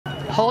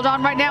Hold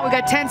on right now. We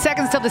got 10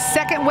 seconds till the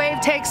second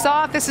wave takes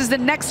off. This is the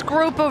next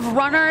group of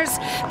runners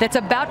that's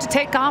about to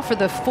take off for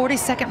the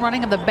 42nd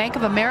running of the Bank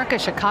of America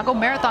Chicago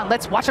Marathon.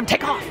 Let's watch them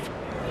take off.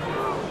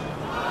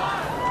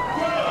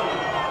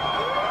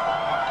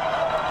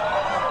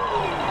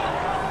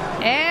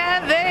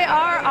 And they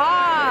are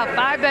off.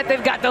 I bet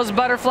they've got those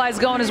butterflies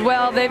going as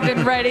well. They've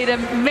been ready to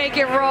make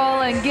it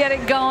roll and get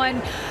it going.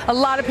 A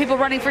lot of people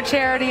running for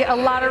charity, a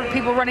lot of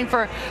people running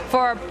for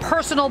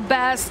personal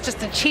best,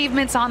 just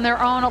achievements on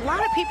their own. A lot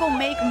of people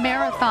make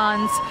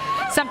marathons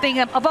something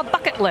of a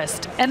bucket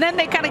list, and then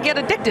they kind of get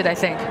addicted, I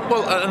think.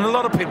 Well, and a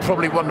lot of people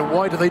probably wonder,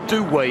 why do they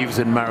do waves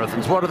in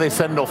marathons? Why do they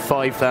send off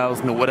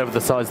 5,000 or whatever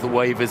the size of the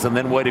wave is and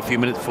then wait a few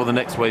minutes before the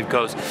next wave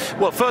goes?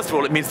 Well, first of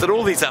all, it means that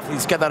all these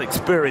athletes get that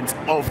experience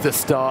of the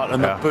start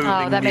and the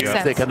booming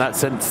music and that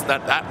sense,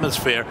 that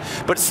atmosphere.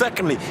 But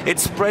secondly, it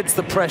spreads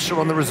the pressure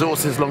on the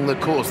resources along the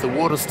course, the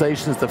water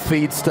stations, the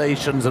feed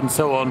stations, and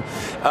so on.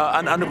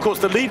 And of course,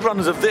 the lead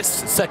runners of this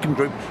second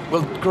group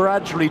will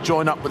gradually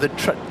join up with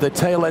the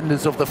tail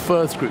enders of the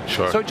first group.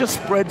 Sure. So it just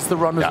spreads the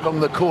runners along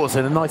the course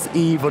in a nice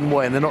even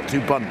way, and they're not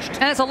too bunched.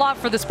 And it's a lot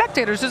for the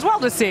spectators as well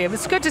to see.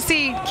 It's good to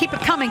see, keep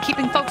it coming,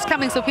 keeping folks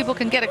coming so people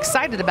can get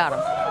excited about them.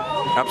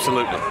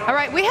 Absolutely. All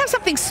right, we have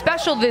something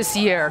special this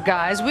year,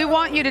 guys. We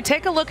want you to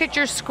take a look at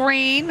your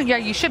screen. Yeah,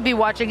 you should be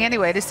watching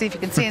anyway to see if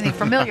you can see any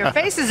familiar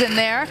faces in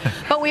there.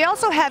 But we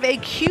also have a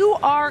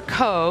QR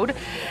code.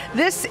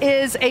 This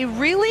is a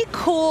really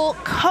cool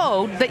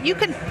code that you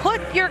can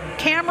put your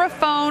camera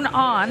phone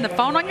on, the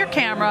phone on your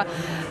camera,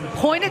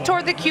 point it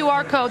toward the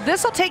QR code.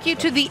 This will take you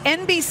to the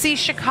NBC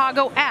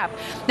Chicago app.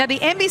 Now, the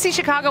NBC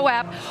Chicago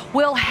app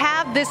will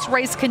have this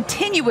race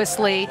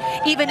continuously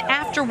even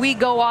after we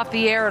go off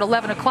the air at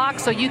 11 o'clock,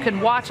 so you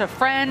can watch a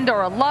friend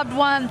or a loved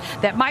one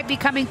that might be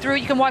coming through.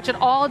 You can watch it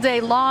all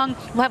day long.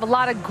 We'll have a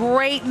lot of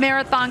great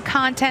marathon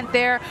content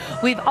there.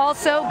 We've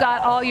also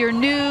got all your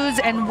news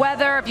and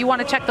weather. If you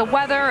want to check the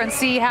weather and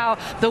see how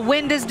the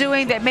wind is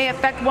doing, that may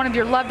affect one of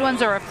your loved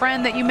ones or a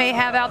friend that you may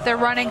have out there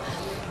running.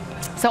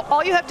 So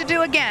all you have to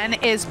do again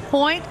is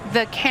point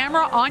the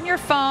camera on your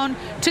phone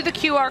to the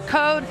QR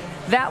code.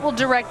 That will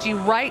direct you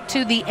right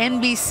to the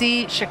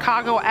NBC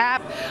Chicago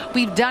app.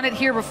 We've done it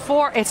here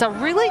before. It's a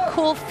really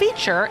cool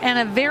feature and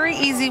a very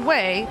easy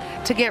way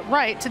to get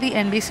right to the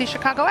NBC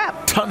Chicago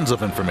app. Tons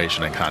of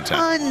information and content.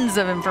 Tons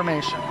of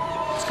information.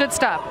 It's good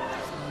stuff.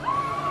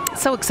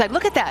 So excited.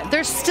 Look at that.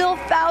 There's still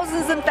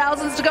thousands and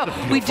thousands to go.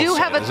 We do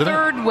have a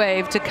third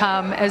wave to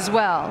come as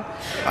well.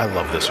 I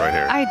love this right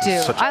here. I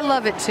do. I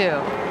love it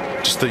too.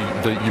 Just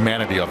the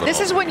humanity of it.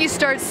 This is when you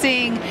start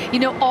seeing, you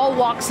know, all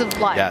walks of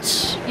life.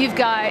 Yes. You've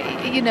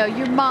got, you know,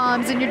 your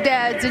moms and your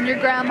dads and your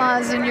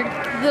grandmas and your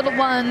little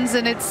ones,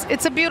 and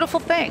it's a beautiful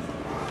thing.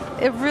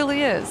 It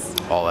really is.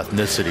 All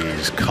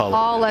ethnicities, colors.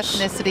 All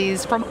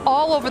ethnicities from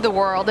all over the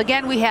world.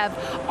 Again, we have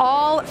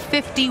all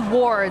 50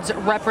 wards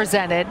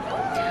represented.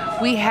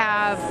 We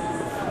have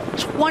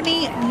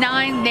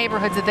 29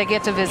 neighborhoods that they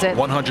get to visit.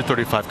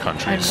 135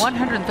 countries. And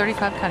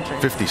 135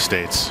 countries. 50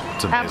 states.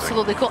 It's amazing.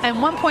 Absolutely cool. And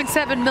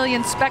 1.7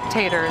 million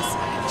spectators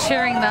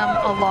cheering them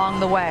along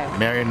the way.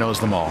 Marion knows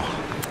them all.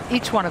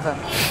 Each one of them,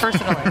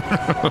 personally.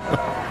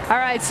 All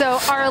right, so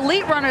our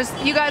elite runners,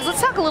 you guys, let's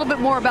talk a little bit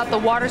more about the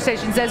water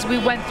stations as we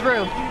went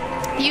through.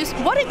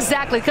 What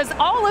exactly, because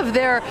all of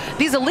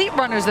these elite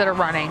runners that are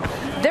running,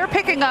 they're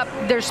picking up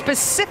their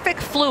specific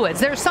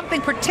fluids. There's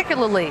something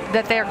particularly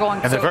that they're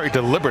going And they're very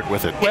deliberate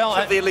with it.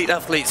 Well, the elite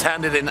athletes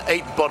handed in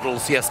 8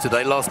 bottles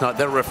last night.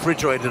 They're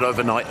refrigerated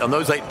overnight, and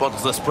those 8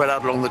 bottles are spread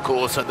out along the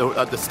course at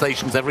the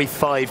stations every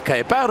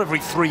 5K, about every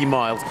 3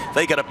 miles.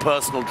 They get a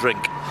personal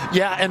drink.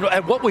 Yeah,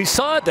 and what we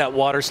saw at that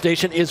water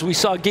station is we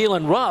saw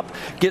Galen Rupp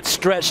get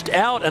stretched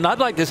out, and I'd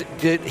like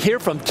to hear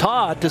from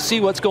Todd to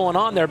see what's going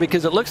on there,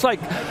 because it looks like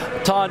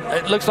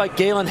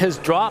Galen has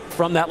dropped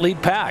from that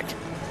lead pack.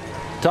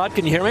 Todd,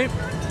 can you hear me?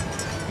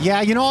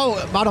 Yeah, you know,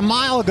 about a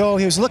mile ago,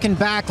 he was looking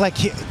back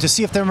to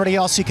see if there's anybody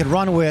else he could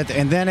run with,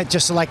 and then it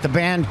just like the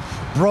band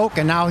broke,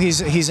 and now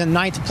he's in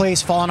 9th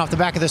place, falling off the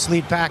back of this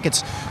lead pack.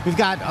 We've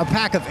got a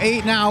pack of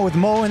 8 now with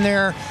Mo in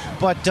there,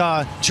 but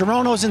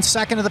Cherono's in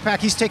 2nd of the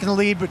pack. He's taking the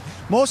lead, but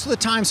most of the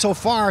time so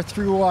far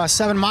through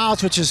 7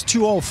 miles, which is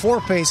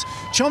 2:04 pace,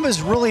 Chumba's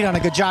really done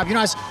a good job. You know,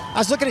 I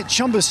was looking at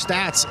Chumba's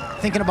stats,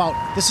 thinking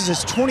about this is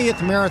his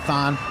 20th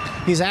marathon.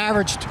 He's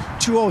averaged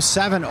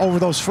 2:07 over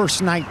those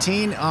first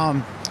 19.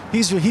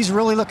 He's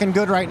really looking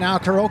good right now.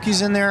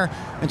 Kuroki's in there,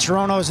 and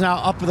Cherono is now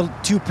up with the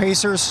 2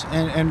 pacers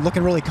and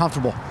looking really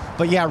comfortable.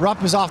 But yeah,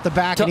 Rupp is off the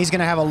back, and he's going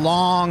to have a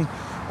long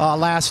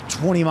last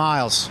 20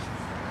 miles.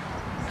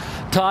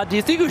 Todd, do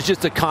you think it was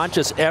just a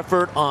conscious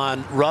effort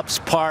on Rupp's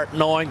part,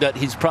 knowing that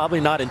he's probably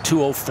not in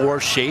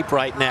 2:04 shape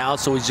right now,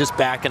 so he's just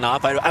backing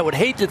off? I would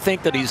hate to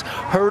think that he's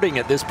hurting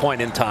at this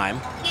point in time.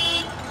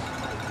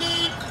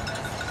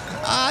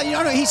 You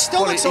know, he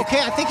still looks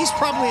okay. I think he's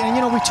probably, and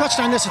you know, we touched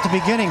on this at the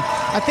beginning.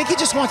 I think he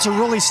just wants a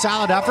really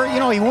solid effort. You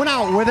know, he went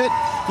out with it,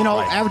 you know,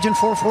 averaging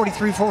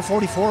 4:43,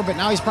 4:44, but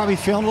now he's probably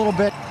feeling a little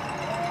bit.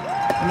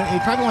 And he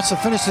probably wants to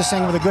finish this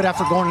thing with a good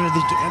effort going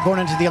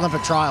into the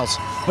Olympic trials.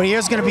 But he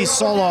is going to be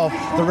solo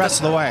the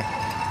rest of the way.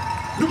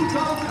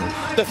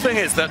 The thing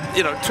is that,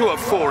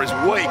 2:04 is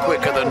way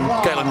quicker than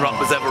Galen Rupp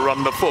has ever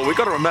run before. We've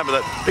got to remember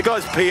that the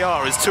guy's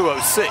PR is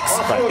 2:06.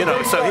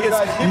 Right. So he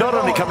is not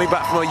only coming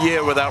back from a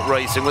year without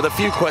racing, with a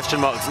few question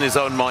marks in his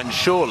own mind,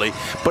 surely,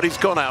 but he's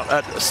gone out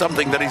at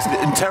something that he's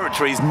in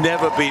territory he's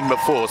never been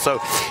before. So,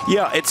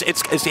 yeah,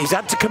 he's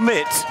had to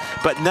commit,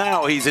 but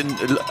now he's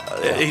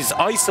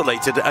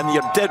isolated, and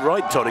you're dead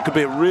right, Todd. It could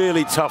be a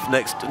really tough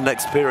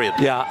next period.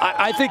 Yeah,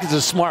 I think it's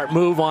a smart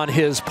move on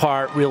his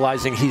part,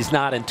 realizing he's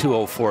not in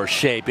 2:04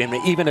 shape. I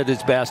mean, even at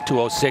his best,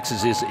 2:06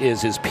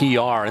 is his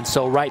PR. And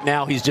so right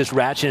now he's just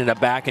ratcheting it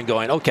back and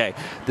going, okay,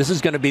 this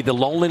is going to be the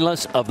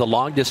loneliness of the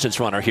long distance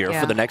runner here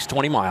for the next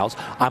 20 miles.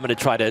 I'm going to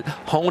try to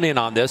hone in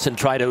on this and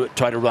try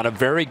to run a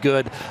very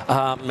good,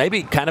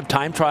 maybe kind of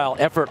time trial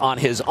effort on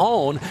his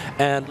own,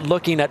 and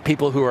looking at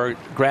people who are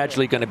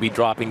gradually going to be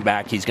dropping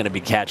back, he's going to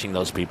be catching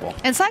those people.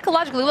 And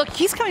psychologically, look,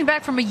 he's coming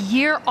back from a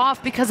year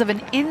off because of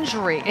an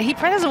injury. And he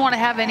probably doesn't want to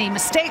have any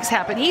mistakes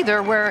happen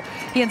either, where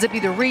he ends up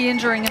either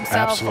re-injuring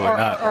himself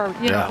or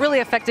really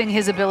affecting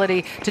his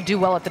ability to do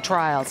well at the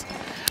trials.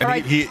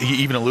 And he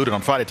even alluded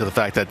on Friday to the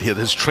fact that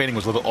his training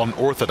was a little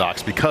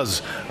unorthodox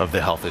because of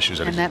the health issues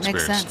that he's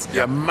experienced. Makes sense.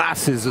 Yeah,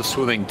 masses of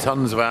swimming,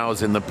 tons of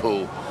hours in the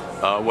pool,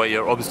 where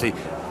you're obviously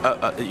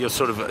you're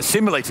sort of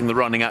simulating the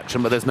running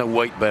action, but there's no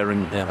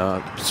weight-bearing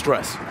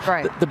stress.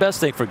 Right. The best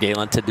thing for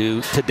Galen to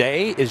do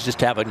today is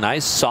just have a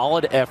nice,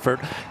 solid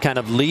effort, kind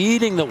of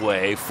leading the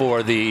way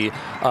for the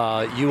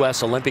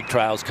U.S. Olympic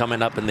trials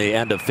coming up in the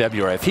end of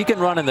February. If he can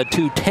run in the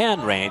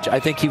 2:10 range, I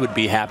think he would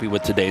be happy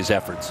with today's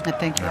efforts. I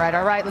think you're right.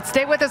 All right, let's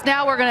stay with us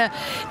now. We're going to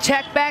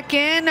check back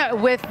in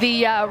with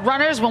the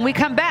runners when we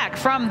come back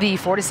from the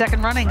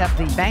 42nd running of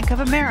the Bank of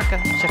America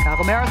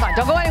Chicago Marathon.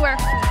 Don't go anywhere.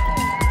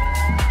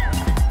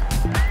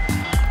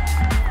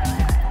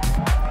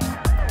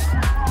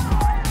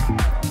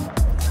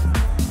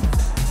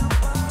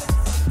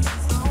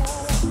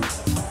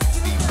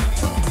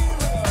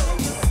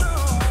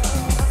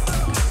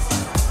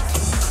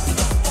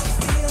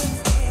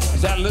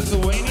 Is that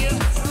Lithuania?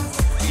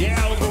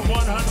 Yeah, over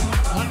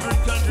 100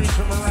 countries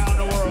from around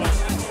the world.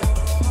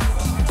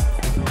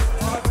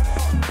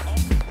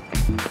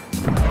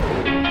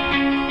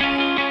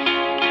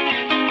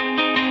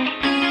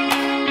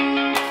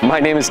 My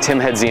name is Tim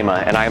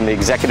Hedzima, and I am the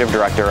Executive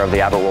Director of the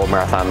Abbott World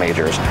Marathon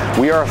Majors.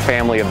 We are a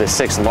family of the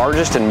 6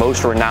 largest and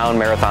most renowned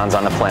marathons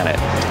on the planet,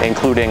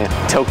 including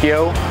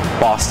Tokyo,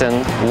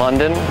 Boston,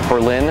 London,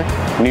 Berlin,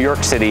 New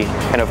York City,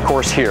 and of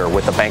course here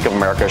with the Bank of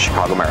America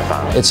Chicago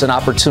Marathon. It's an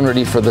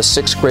opportunity for the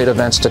 6 great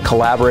events to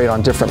collaborate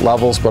on different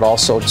levels, but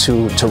also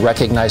to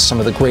recognize some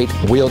of the great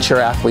wheelchair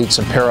athletes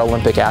and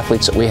Paralympic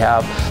athletes that we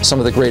have, some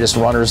of the greatest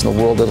runners in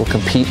the world that will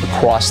compete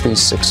across these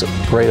 6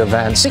 great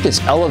events. I think it's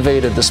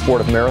elevated the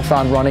sport of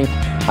marathon running.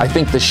 I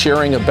think the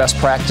sharing of best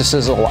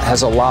practices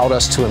has allowed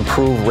us to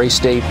improve race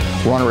day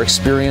runner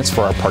experience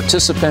for our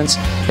participants.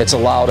 It's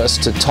allowed us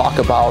to talk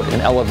about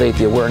and elevate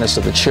the awareness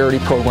of the charity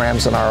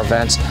programs in our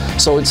events.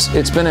 So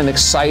it's been an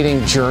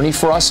exciting journey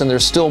for us, and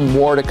there's still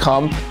more to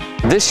come.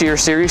 This year,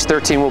 Series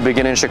 13 will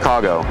begin in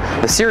Chicago.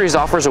 The series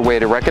offers a way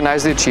to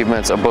recognize the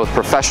achievements of both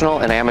professional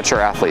and amateur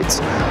athletes.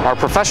 Our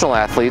professional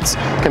athletes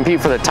compete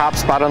for the top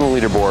spot on the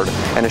leaderboard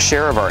and a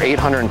share of our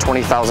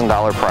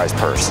 $820,000 prize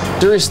purse.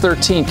 Series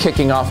 13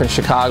 kicking off in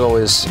Chicago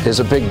is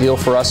a big deal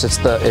for us. It's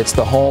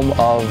the home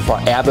of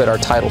Abbott, our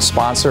title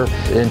sponsor,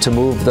 and to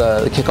move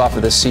the kickoff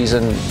of this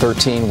season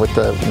 13 with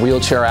the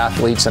wheelchair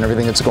athletes and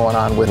everything that's going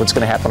on with what's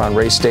going to happen on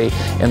race day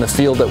and the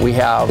field that we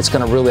have, it's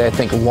going to really, I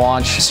think,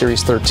 launch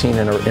Series 13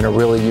 in a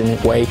really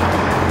unique way.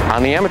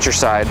 On the amateur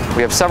side,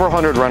 we have several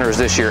hundred runners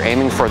this year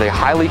aiming for the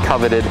highly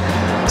coveted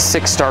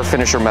 6-star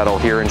finisher medal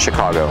here in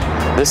Chicago.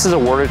 This is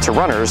awarded to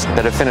runners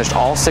that have finished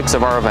all 6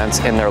 of our events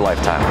in their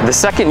lifetime. The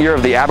second year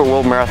of the Abbott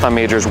World Marathon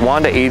Majors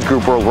Wanda Age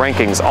Group World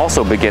Rankings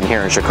also begin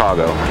here in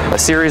Chicago, a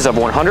series of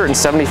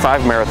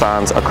 175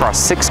 marathons across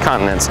 6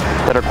 continents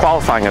that are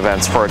qualifying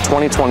events for a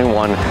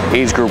 2021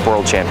 Age Group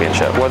World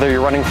Championship. Whether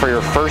you're running for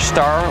your 1st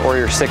star or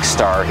your 6th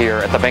star here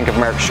at the Bank of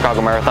America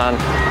Chicago Marathon,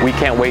 we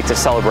can't wait to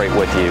celebrate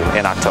with you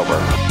in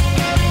October.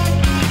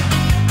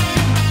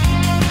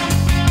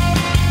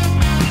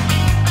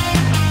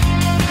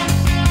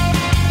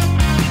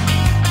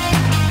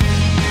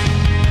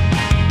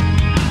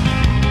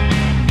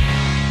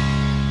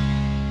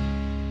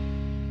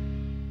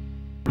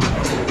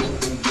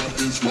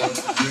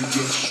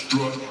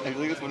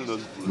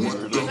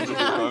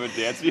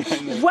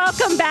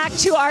 Welcome back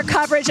to our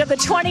coverage of the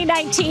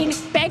 2019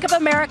 Bank of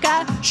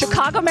America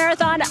Chicago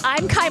Marathon.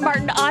 I'm Kai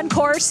Martin, on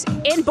course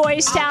in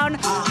Boys Town,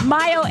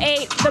 mile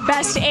 8, the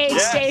best aid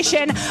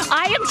station.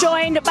 I am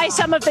joined by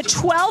some of the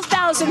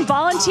 12,000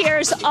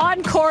 volunteers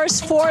on course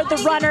for the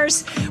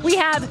runners. We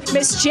have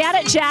Miss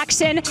Janet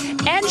Jackson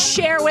and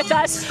Cher with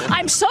us.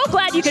 I'm so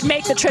glad you could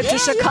make the trip to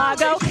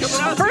Chicago.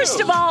 First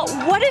of all,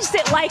 what is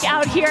it like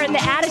out here and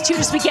the attitude attitude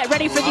as we get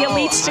ready for the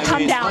elites to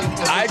come down?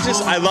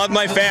 I love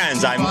my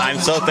fans. I'm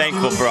so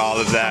thankful for all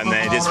of them.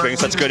 They just bring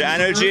such good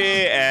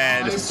energy,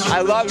 and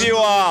I love you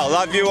all.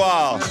 Love you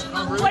all.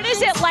 What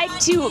is it like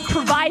to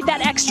provide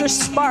that extra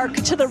spark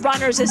to the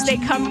runners as they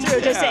come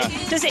through?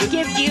 Does it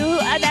give you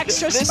an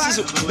extra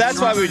spark? That's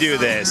why we do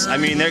this. I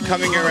mean, they're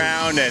coming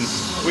around, and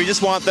we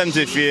just want them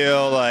to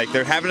feel like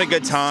they're having a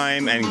good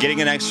time and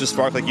getting an extra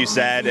spark, like you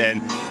said,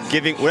 and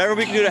giving whatever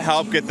we can do to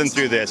help get them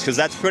through this, because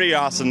that's pretty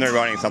awesome. They're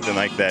running something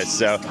like this,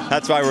 so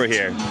that's why we're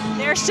here.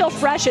 They're still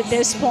fresh at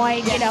this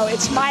point. You know,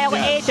 it's mile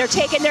 8. They're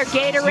taking their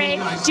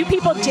Gatorade. Do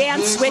people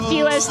dance with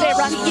you as they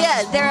run?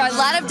 Yeah, there are a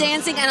lot of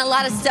dancing and a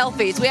lot of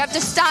selfies. We have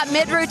to stop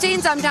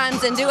mid-routine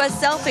sometimes and do a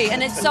selfie,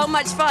 and it's so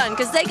much fun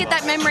because they get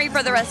that memory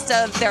for the rest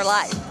of their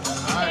life.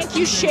 Thank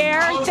you,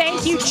 Cher.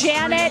 Thank you,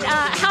 Janet.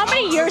 How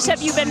many years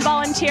have you been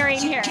volunteering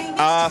here?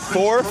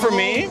 4 for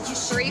me.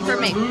 3 for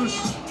me.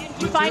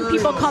 You find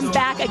people come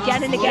back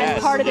again and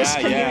again, part of this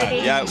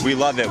community? Yeah, we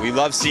love it. We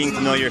love seeing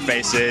familiar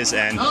faces,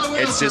 and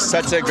it's just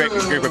such a great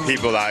group of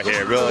people out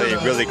here. Really,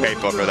 really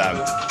grateful for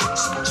them.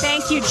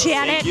 Thank you,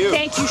 Janet.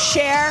 Thank you,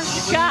 Cher.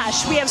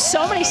 Gosh, we have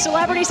so many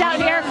celebrities out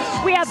here.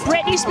 We have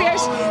Britney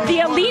Spears. The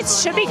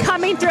elites should be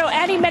coming through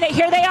any minute.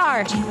 Here they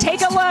are.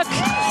 Take a look.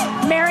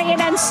 Marion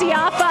and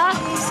Siapa.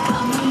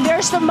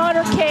 There's the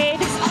motorcade.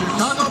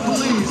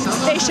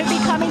 They should be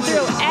coming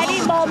through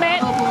any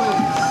moment.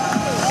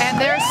 And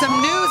there's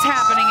some news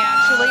happening,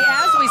 actually,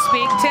 as we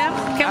speak. Tim,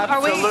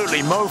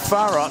 absolutely. Mo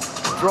Farah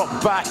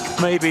dropped back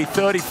maybe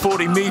 30,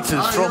 40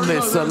 meters from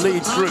this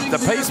lead group. The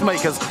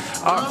pacemakers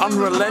are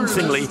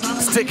unrelentingly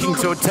sticking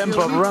to a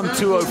tempo of around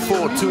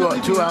 2:04,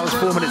 2 hours,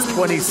 4 minutes,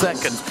 20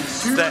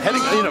 seconds. They're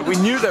heading, you know, we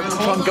knew they would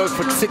try and go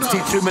for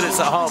 62 minutes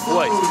at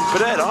halfway.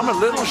 But Ed, I'm a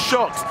little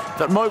shocked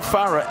that Mo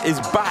Farah is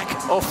back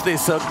off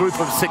this group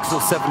of 6 or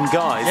 7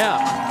 guys. Yeah.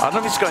 I don't know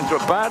if he's going through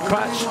a bad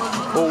patch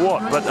or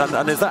what, but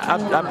and is that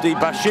Abdi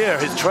Bashir,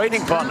 his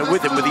training partner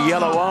with him with the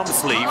yellow arm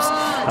sleeves.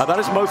 That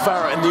is Mo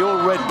Farah in the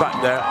all red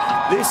back there.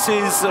 This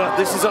is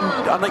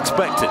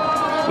unexpected.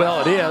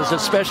 Well, it is,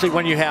 especially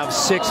when you have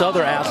 6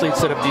 other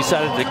athletes that have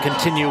decided to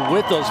continue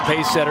with those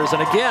pace setters.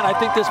 And again, I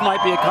think this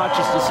might be a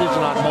conscious decision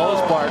on Mo's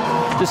part.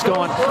 Just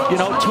going, you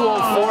know,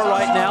 2:04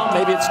 right now.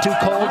 Maybe it's too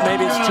cold.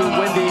 Maybe it's too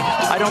windy.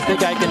 I don't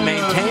think I can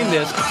maintain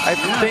this. I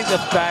think the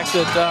fact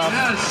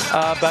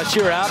that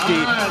Bashir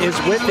Abdi is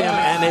with him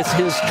and is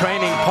his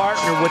training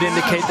partner would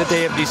indicate that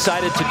they have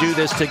decided to do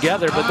this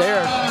together. But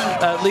they're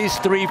at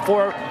least 3,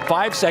 4,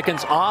 5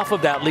 seconds off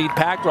of that lead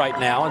pack right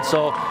now. And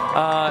so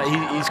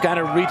he's kind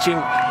of reaching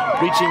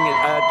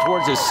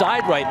towards his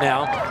side right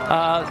now.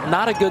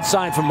 Not a good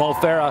sign for Mo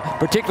Farah,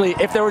 particularly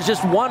if there was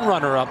just one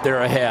runner up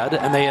there ahead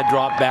and they had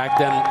dropped back,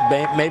 then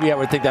maybe I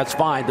would think that's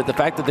fine. But the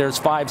fact that there's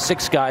 5,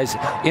 6 guys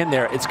in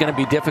there, it's going to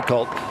be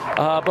difficult.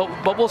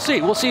 But we'll see.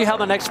 We'll see how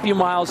the next few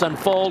miles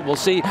unfold. We'll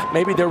see.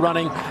 Maybe they're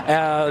running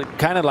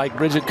kind of like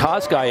Bridget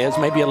Kosgei is,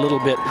 maybe a little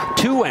bit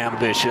too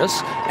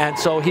ambitious, and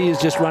so he is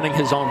just running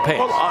his own pace.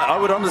 Well, I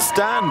would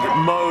understand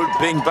Mo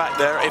being back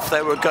there if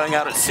they were going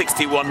out at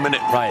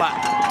 61-minute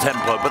flat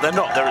tempo, but they're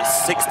not. They're at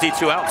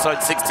 62, outside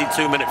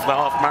 62-minute for the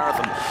half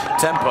marathon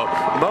tempo.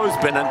 Mo's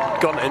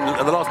gone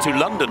in the last 2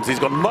 Londons. He's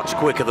gone much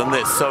quicker than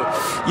this. So,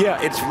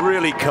 yeah, it's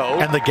really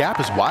cold. And the gap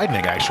is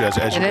widening, actually, as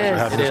you guys are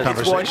having this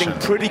conversation. It's widening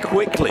pretty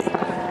quickly.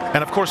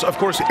 And of course,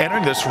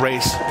 entering this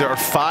race, there are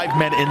 5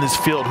 men in this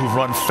field who've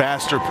run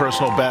faster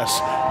personal bests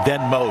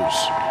than Mo's.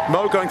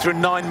 Mo going through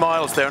 9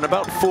 miles there and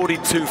about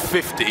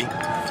 42.50,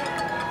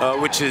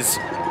 which is,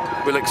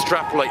 we'll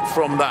extrapolate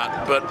from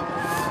that. But,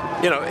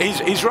 you know,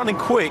 he's running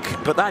quick,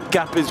 but that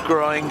gap is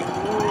growing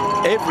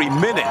every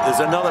minute. There's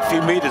another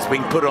few meters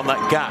being put on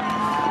that gap.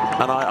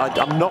 And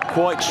I'm not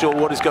quite sure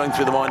what is going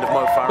through the mind of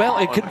Mo Farah. Well,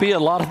 it could be a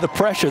lot of the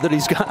pressure that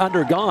he's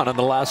undergone in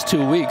the last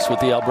 2 weeks with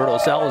the Alberto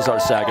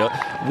Salazar saga.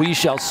 We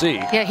shall see.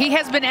 Yeah, he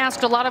has been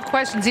asked a lot of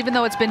questions, even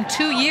though it's been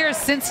 2 years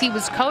since he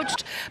was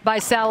coached by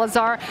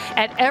Salazar.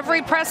 At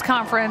every press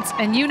conference,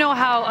 and you know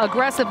how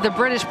aggressive the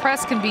British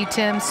press can be,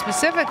 Tim,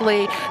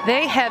 specifically,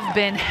 they have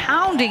been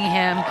hounding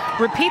him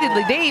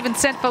repeatedly. They even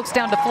sent folks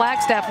down to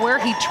Flagstaff where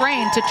he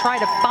trained to try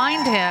to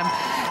find him,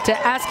 to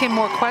ask him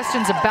more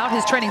questions about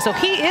his training. So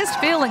he is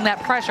feeling that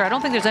pressure. I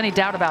don't think there's any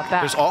doubt about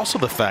that. There's also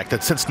the fact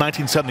that since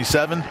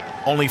 1977,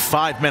 only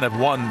 5 men have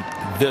won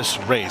this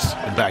race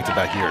in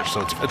back-to-back years.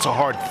 So it's a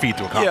hard feat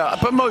to accomplish. Yeah,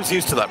 but Mo's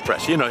used to that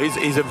pressure. You know,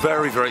 he's a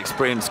very, very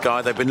experienced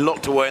guy. They've been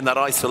locked away in that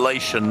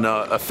isolation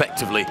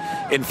effectively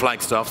in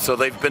Flagstaff. So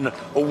they've been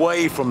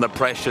away from the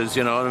pressures,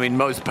 you know. I mean,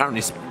 Mo's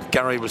apparently,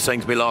 Gary was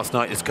saying to me last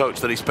night, his coach,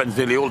 that he spends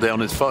nearly all day on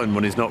his phone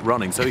when he's not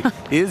running. So he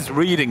is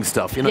reading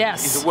stuff. You know,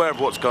 yes. He's aware of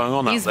what's going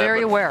on out there. He's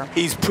very aware.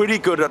 He's pretty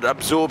good at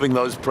absorbing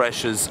those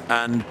pressures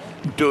and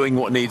doing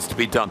what needs to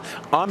be done.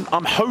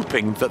 I'm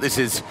hoping that this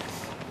is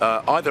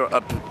either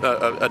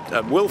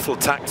a willful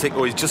tactic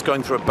or he's just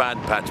going through a bad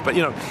patch. But,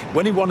 you know,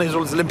 when he won his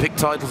Olympic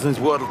titles and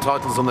his world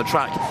titles on the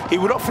track, he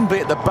would often be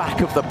at the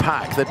back of the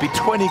pack. There'd be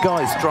 20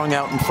 guys strung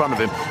out in front of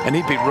him, and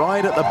he'd be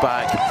right at the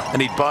back,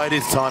 and he'd bide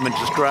his time and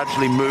just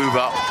gradually move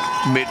up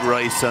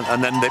mid-race,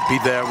 and then they'd be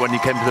there when he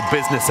came to the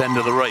business end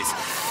of the race.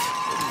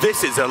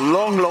 this is a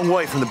long, long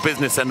way from the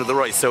business end of the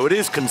race, so it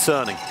is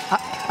concerning.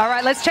 All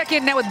right, let's check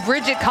in now with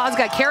Bridget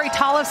Kosgei. Carrie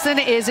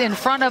Tollefson is in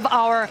front of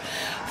our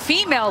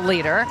female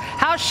leader.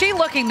 How's she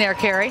looking there,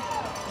 Carrie?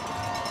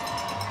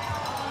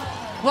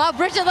 Well,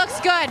 Bridget looks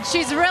good.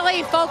 She's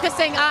really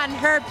focusing on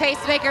her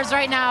pacemakers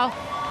right now.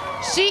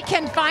 She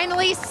can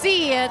finally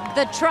see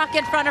the truck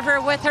in front of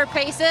her with her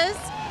paces.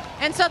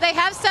 And so they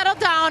have settled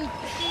down.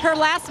 Her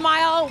last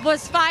mile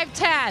was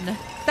 5:10.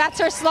 That's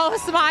her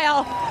slowest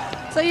mile.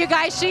 So you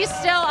guys, she's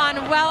still on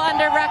well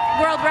under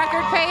world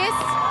record pace.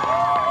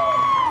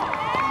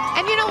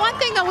 And you know, one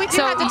thing that we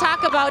do have to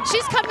talk about,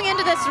 she's coming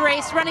into this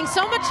race running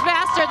so much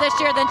faster this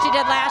year than she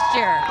did last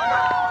year.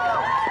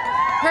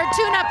 Her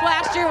tune-up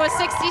last year was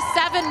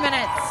 67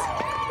 minutes.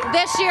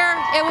 This year,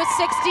 it was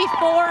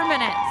 64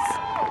 minutes.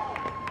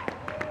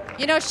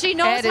 You know, she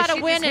knows how to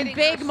win in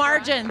big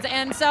margins,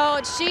 and so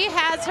she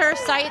has her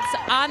sights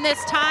on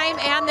this time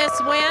and this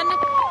win.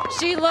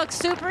 She looks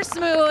super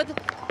smooth.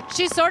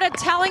 She's sort of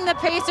telling the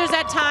pacers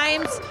at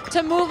times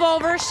to move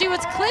over. She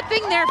was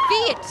clipping their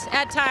feet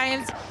at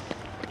times.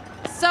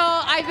 So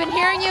I've been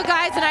hearing you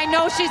guys, and I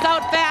know she's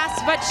out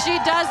fast, but she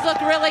does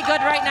look really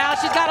good right now.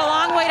 She's got a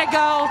long way to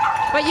go,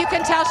 but you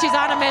can tell she's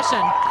on a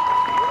mission.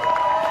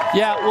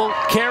 Yeah, well,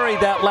 Carrie,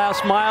 that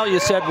last mile you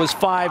said was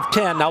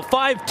 5:10. Now,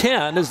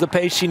 5:10 is the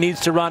pace she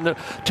needs to run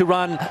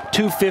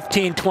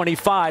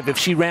 2:15.25 if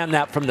she ran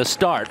that from the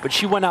start. But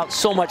she went out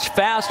so much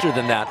faster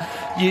than that.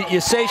 You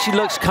say she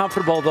looks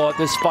comfortable, though, at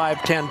this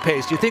 5:10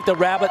 pace. Do you think the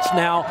Rabbits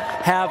now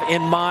have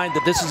in mind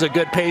that this is a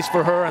good pace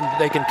for her and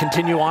they can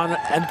continue on?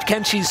 And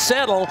can she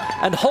settle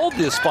and hold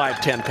this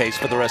 5:10 pace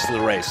for the rest of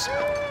the race?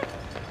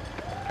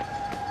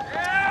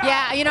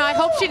 Yeah, you know, I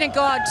hope she didn't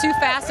go out too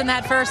fast in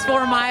that first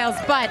 4 miles,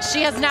 but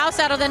she has now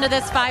settled into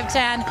this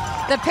 5:10.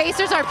 The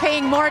Pacers are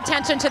paying more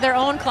attention to their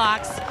own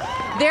clocks.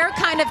 They're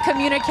kind of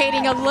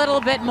communicating a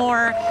little bit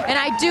more, and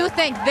I do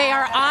think they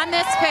are on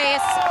this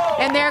pace,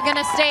 and they're going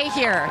to stay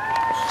here.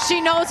 She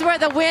knows where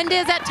the wind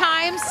is at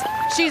times.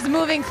 She's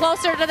moving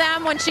closer to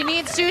them when she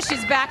needs to.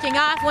 She's backing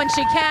off when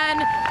she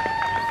can.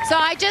 So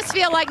I just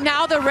feel like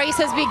now the race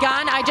has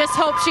begun. I just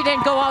hope she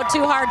didn't go out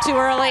too hard too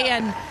early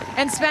and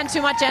spend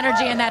too much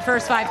energy in that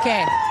first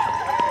 5K.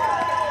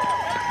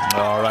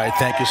 All right,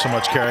 thank you so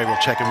much, Carrie. We'll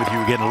check in with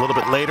you again a little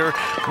bit later.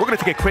 We're going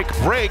to take a quick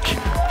break.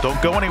 Don't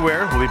go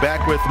anywhere. We'll be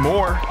back with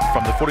more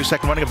from the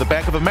 42nd running of the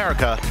Bank of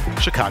America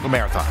Chicago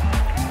Marathon.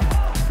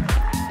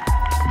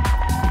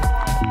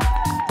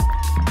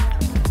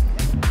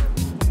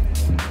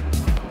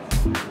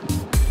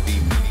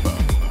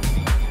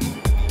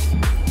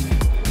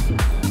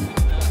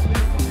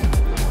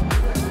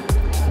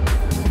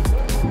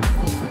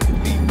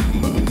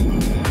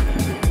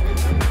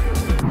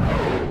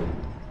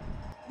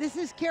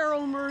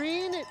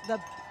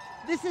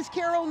 This is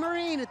Carol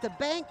Marine at the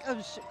Bank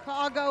of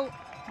Chicago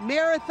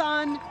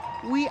Marathon.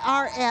 We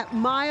are at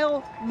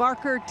mile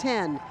marker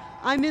 10.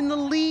 I'm in the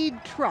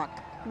lead truck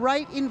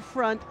right in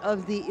front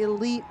of the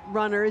elite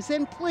runners.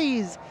 And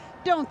please,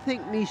 don't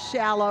think me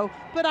shallow,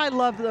 but I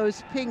love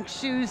those pink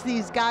shoes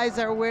these guys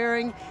are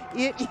wearing.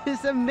 It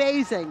is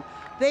amazing.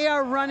 They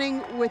are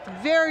running with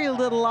very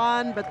little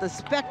on, but the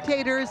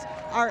spectators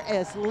are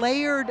as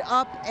layered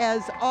up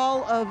as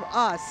all of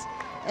us.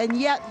 And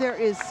yet there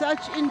is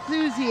such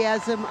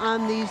enthusiasm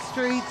on these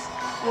streets.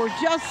 We're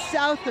just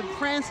south of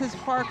Francis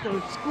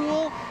Parker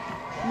School.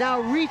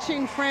 Now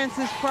reaching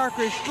Francis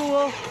Parker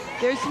School,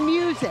 there's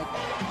music,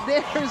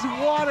 there's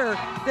water,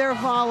 there are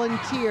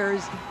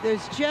volunteers,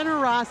 there's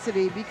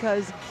generosity,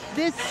 because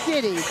this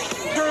city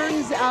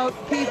turns out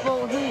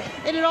people who,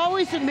 and it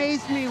always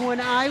amazed me when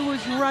I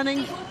was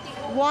running,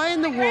 why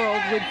in the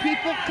world would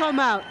people come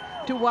out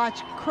to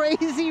watch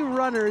crazy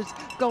runners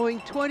going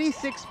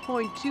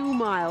 26.2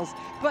 miles?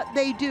 But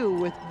they do,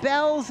 with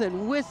bells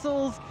and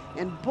whistles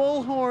and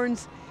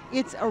bullhorns.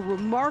 It's a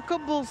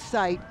remarkable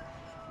sight.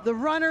 The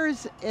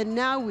runners, and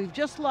now we've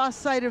just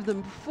lost sight of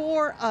them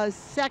for a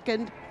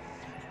second,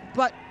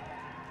 but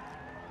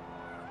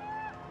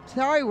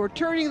sorry, we're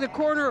turning the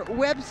corner at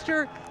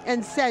Webster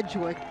and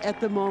Sedgwick at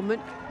the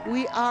moment.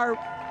 We are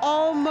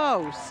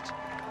almost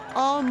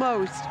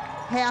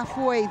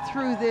halfway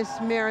through this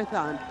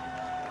marathon.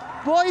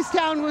 Boys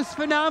Town was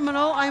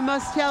phenomenal, I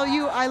must tell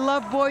you. I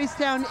love Boys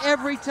Town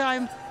every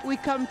time we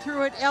come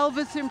through it.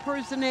 Elvis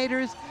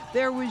impersonators,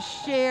 there was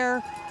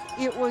Cher,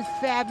 it was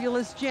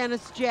fabulous,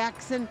 Janice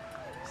Jackson.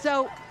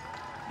 So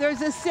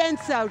there's a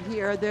sense out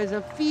here, there's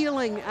a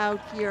feeling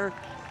out here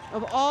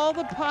of all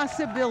the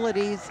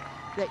possibilities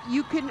that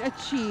you can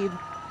achieve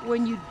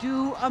when you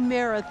do a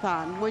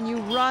marathon, when you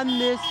run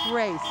this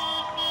race.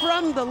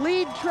 From the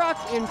lead truck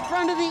in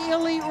front of the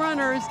elite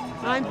runners,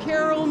 I'm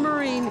Carol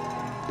Marine.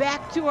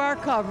 Back to our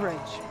coverage.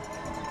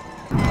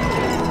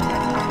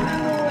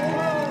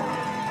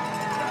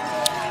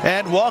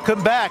 And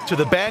welcome back to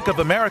the Bank of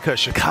America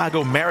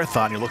Chicago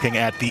Marathon. You're looking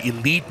at the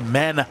elite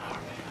men.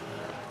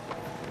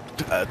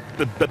 A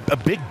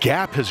big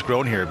gap has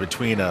grown here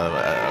between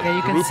yeah,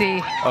 you can group see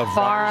of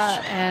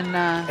Farah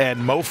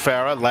and Mo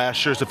Farah,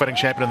 last year's defending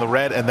champion in the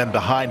red, and then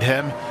behind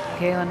him,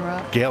 Galen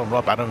Rupp. Galen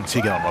Rupp. I don't even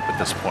see Galen Rupp at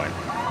this point.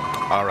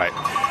 All right.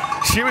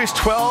 Series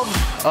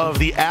 12 of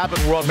the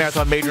Abbott World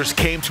Marathon Majors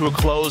came to a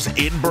close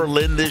in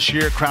Berlin this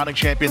year, crowning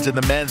champions in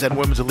the men's and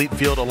women's elite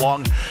field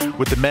along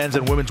with the men's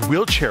and women's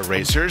wheelchair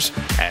racers.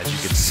 As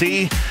you can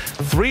see,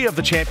 3 of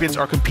the champions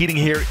are competing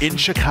here in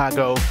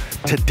Chicago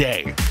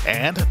today.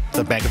 And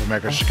the Bank of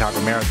America Chicago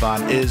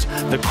Marathon is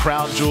the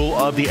crown jewel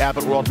of the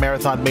Abbott World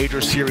Marathon Major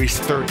Series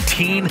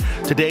 13.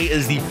 Today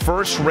is the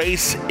first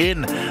race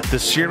in the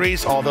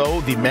series,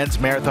 although the men's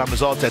marathon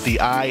results at the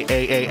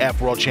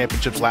IAAF World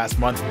Championships last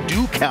month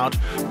do count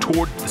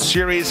toward the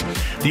series.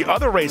 The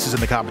other races in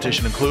the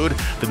competition include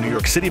the New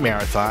York City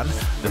Marathon,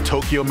 the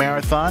Tokyo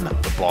Marathon,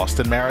 the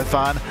Boston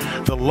Marathon,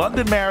 the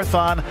London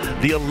Marathon,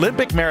 the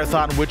Olympic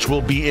Marathon, which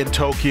will be in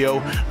Tokyo,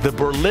 the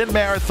Berlin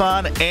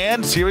Marathon,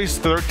 and Series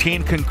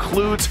 13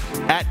 concludes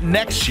at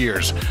next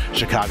year's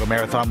Chicago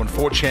Marathon when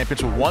 4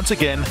 champions will once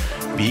again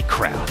be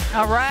crowned.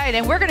 All right,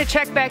 and we're going to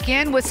check back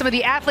in with some of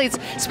the athletes.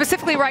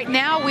 Specifically right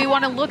now, we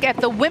want to look at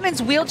the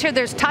women's wheelchair.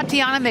 There's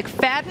Tatiana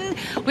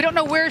McFadden. We don't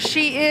know where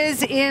she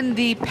is in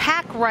the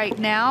pack right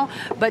now,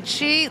 but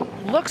she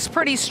looks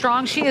pretty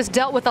strong. She has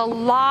dealt with a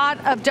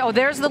lot of, oh,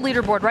 there's the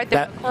leaderboard right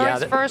there.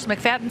 First,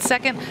 McFadden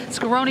second,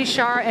 Scaroni,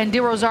 Shar, and De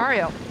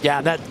Rosario.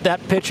 Yeah,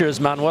 that picture is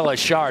Manuela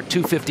Shar,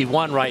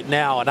 251 right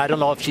now, and I don't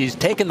know if she's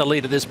taken the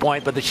lead at this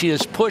point, but she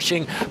is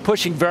pushing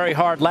very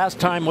hard.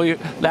 Last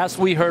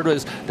we heard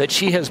was that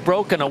she has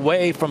broken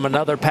away from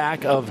another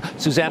pack of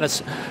Susanna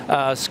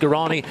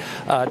Scaroni,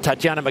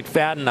 Tatiana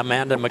McFadden,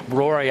 Amanda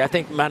McRory. I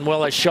think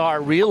Manuela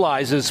Shar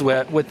realizes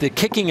with the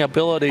kicking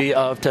ability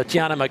of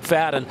Tatiana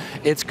McFadden,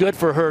 it's good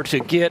for her to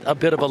get a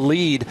bit of a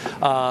lead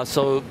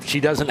so she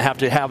doesn't have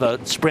to have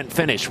a sprint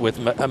finish with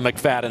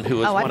McFadden,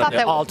 who is one of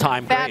the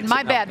all-time greats.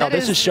 My bad. No,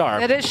 this is Shar.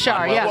 That is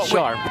Shar, yeah.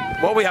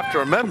 What we have to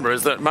remember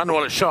is that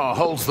Manuela Shar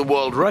holds the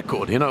world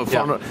record, you know,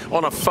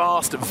 on a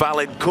fast,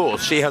 valid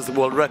course. She has the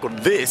world record.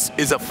 This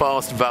is a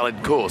fast,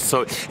 valid course,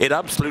 so it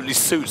absolutely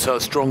suits her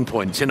strong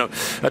points. You know,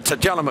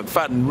 Tatiana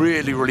McFadden,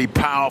 really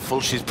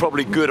powerful. She's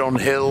probably good on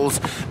hills,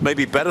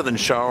 maybe better than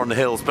Shar on the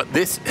hills, but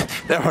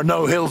there are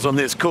no hills on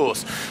this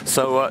course.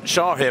 So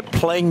Shar here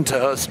playing to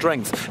her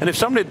strengths. And if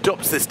somebody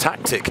adopts this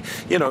tactic,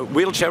 you know,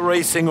 wheelchair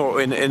racing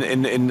or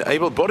in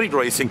able-bodied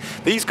racing,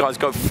 these guys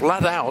go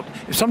flat out.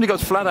 If somebody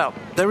goes flat out,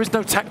 there is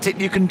no tactic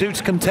you can do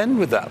to contend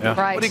with that. Yeah.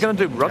 Right. What are you going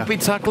to do? Rugby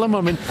tackle them?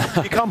 I mean,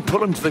 you can't pull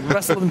them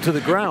wrestle them to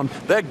the ground.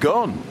 They're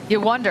gone.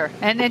 You wonder.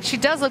 And she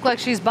does look like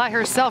she's by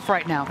herself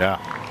right now. Yeah.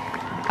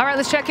 All right,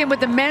 let's check in with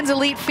the men's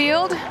elite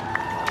field.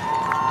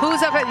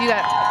 Who's up? You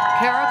got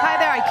Karokai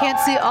there. I can't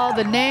see all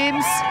the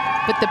names,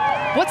 but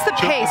what's the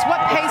pace?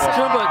 What pace?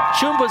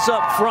 Chumba's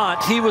up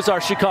front. He was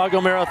our Chicago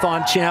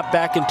Marathon champ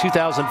back in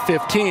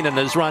 2015 and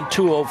has run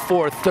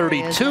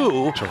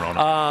 2:04:32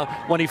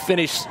 when he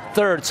finished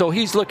third. So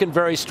he's looking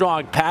very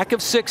strong. Pack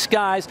of 6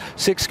 guys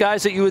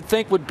that you would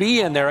think would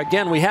be in there.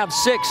 Again, we have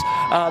 6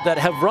 that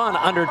have run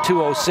under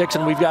 2:06,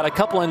 and we've got a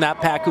couple in that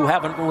pack who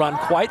haven't run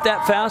quite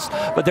that fast,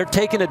 but they're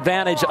taking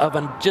advantage of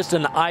just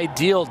an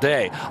ideal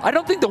day. I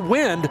don't think the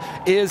wind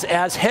is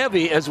as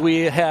heavy as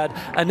we had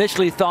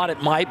initially thought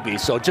it might be.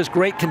 So just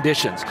great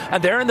conditions.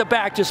 And there in the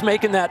back, just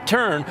making that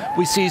turn,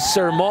 we see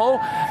Sir Mo,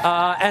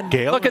 and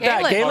look at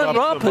that. Galen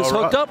Rupp has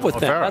hooked up with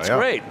them. That's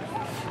great.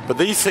 But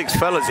these 6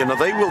 fellas, you know,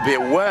 they will be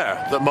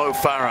aware that Mo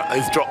Farah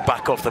has dropped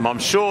back off them. I'm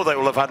sure they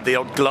will have had the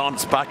odd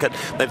glance back at,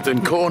 they've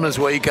done corners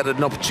where you get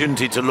an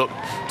opportunity to look,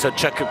 to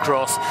check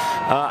across,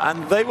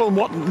 and they will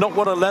not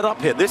want to let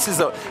up here. This is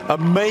a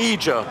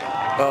major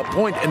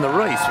point in the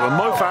race where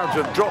Mo Farah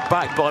to have dropped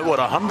back by, what,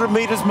 100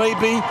 meters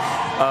maybe?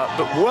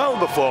 But well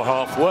before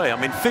halfway. I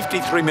mean,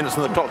 53 minutes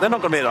on the clock. They're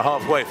not going to be at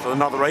halfway for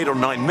another 8 or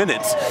 9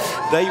 minutes.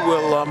 They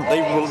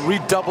will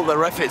redouble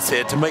their efforts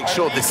here to make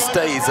sure this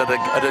stays at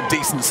a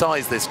decent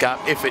size, this gap,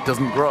 if it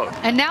doesn't grow.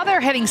 And now they're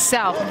heading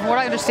south. From what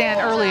I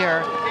understand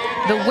earlier,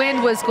 the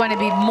wind was going to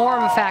be more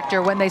of a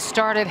factor when they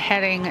started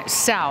heading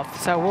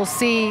south. So we'll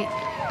see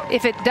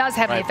if it does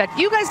have any effect.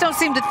 You guys don't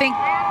seem to think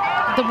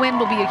the wind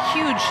will be a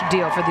huge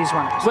deal for these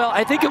runners. Well,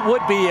 I think it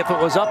would be if it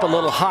was up a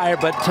little higher,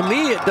 but to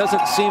me it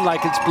doesn't seem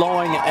like it's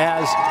blowing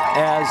as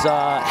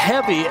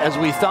heavy as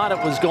we thought it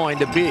was going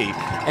to be.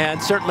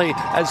 And certainly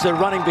as they're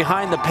running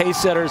behind the pace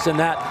setters, and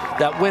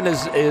that wind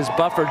is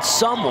buffered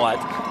somewhat,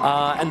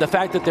 and the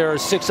fact that there are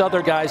 6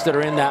 other guys that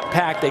are in that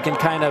pack, they can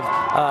kind of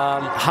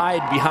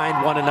hide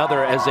behind one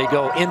another as they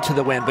go into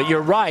the wind. But you're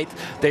right,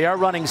 they are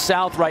running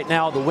south right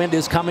now. The wind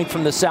is coming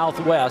from the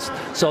southwest,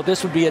 so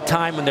this would be a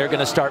time when they're going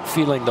to start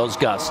feeling those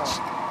gusts.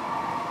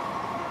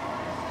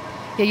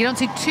 Yeah, you don't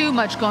see too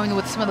much going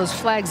with some of those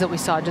flags that we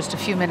saw just a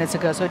few minutes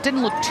ago, so it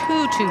didn't look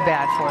too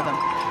bad for them.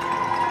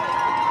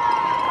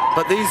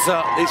 But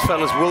these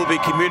fellas will be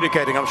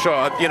communicating, I'm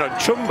sure. You know,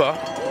 Chumba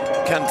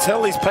can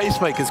tell these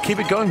pacemakers, keep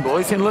it going,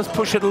 boys, and let's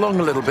push it along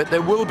a little bit.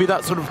 There will be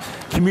that sort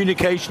of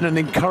communication and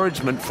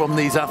encouragement from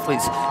these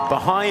athletes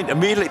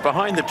immediately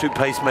behind the two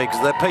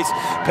pacemakers. Their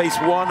pace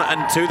 1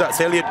 and 2, that's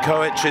Elliot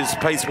Koech's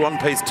pace 1,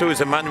 pace 2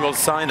 is Emmanuel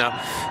Sainer.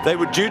 They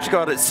were due to go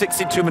out at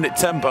 62-minute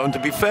tempo, and to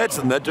be fair to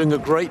them, they're doing a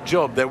great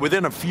job. They're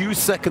within a few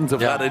seconds of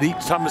that at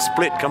each time a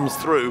split comes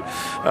through.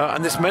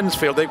 And this men's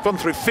field, they've gone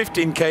through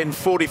 15K in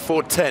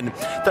 44.10.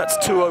 That's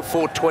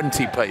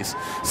 2:04.20 pace.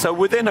 So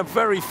within a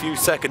very few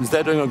seconds,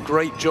 they're doing a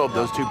great job,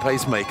 those two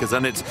pacemakers.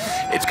 And it's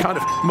kind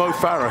of Mo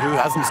Farah who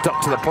hasn't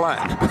stuck to the plan.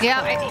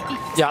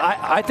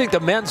 I think the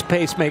men's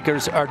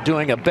pacemakers are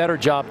doing a better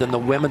job than the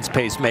women's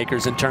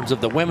pacemakers in terms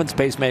of the women's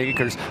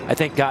pacemakers. I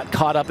think got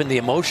caught up in the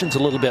emotions a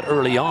little bit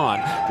early on,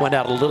 went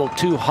out a little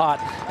too hot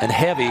and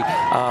heavy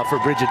for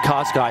Brigid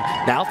Kosgei.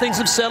 Now things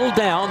have settled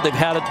down. They've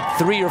had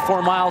 3 or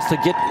 4 miles to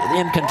get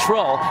in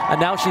control, and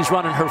now she's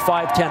running her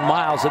 5-10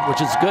 miles,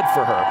 which is good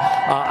for her.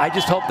 I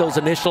just hope those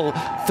initial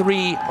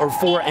 3 or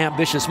 4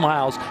 ambitious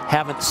miles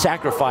haven't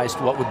sacrificed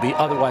what would be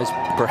otherwise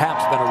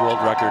perhaps been a world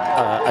record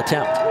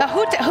attempt. Now,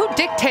 who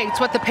dictates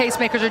what the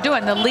pacemakers are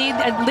doing? The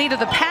lead of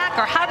the pack,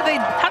 or how do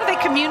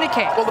they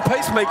communicate? Well, the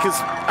pacemakers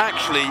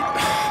actually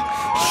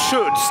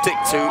should stick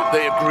to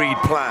the agreed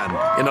plan.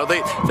 You know,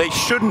 they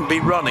shouldn't be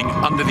running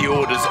under the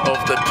orders of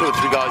the 2 or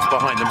 3 guys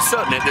behind them,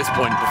 certainly at this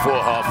point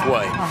before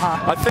halfway.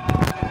 I think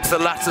it's the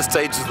latter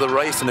stages of the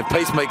race, and if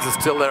pacemakers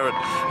are still there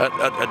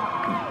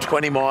at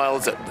 20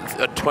 miles,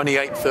 at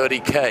 28,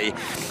 30K,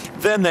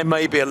 then there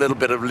may be a little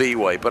bit of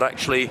leeway, but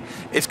actually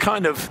it's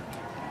kind of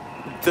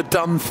the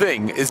done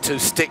thing is to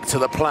stick to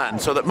the plan,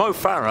 so that Mo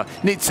Farah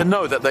needs to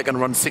know that they're going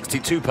to run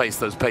 62 pace,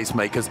 those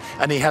pacemakers,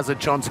 and he has a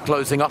chance of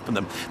closing up on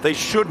them. They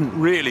shouldn't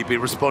really be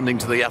responding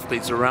to the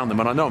athletes around them,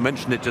 and I know I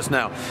mentioned it just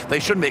now.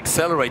 They shouldn't be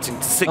accelerating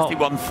to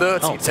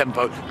 61.30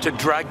 tempo to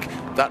drag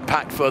that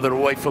pack further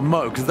away from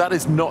Mo, because that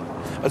is not,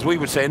 as we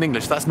would say in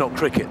English, that's not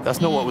cricket.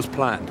 That's not what was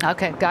planned.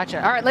 Okay,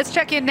 gotcha. All right, let's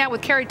check in now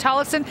with Carrie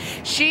Tollefson.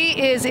 She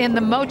is in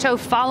the moto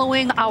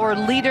following our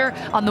leader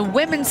on the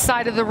women's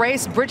side of the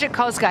race, Brigid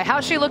Kosgei.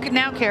 How's she looking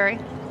now, Carrie?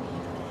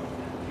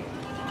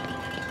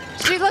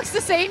 She looks the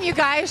same, you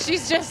guys.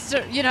 She's just,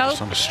 you know,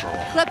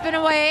 clipping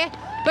away.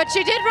 But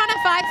she did run a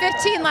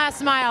 5:15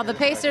 last mile. The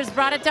Pacers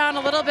brought it down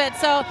a little bit.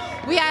 So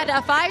we had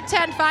a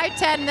 5:10,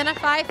 5:10, then a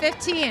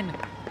 5:15.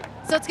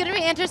 So it's going to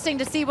be interesting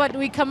to see what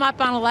we come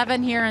up on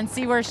 11 here and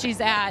see where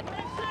she's at.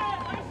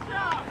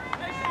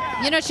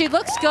 You know, she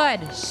looks good.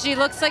 She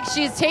looks like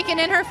she's taken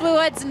in her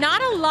fluids.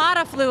 Not a lot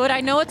of fluid.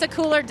 I know it's a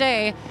cooler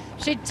day.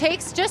 She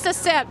takes just a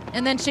sip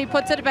and then she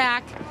puts it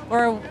back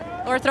or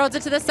throws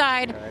it to the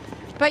side.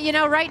 But you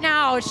know, right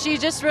now she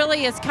just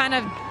really is kind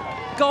of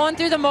going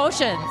through the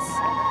motions.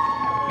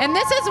 And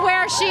this is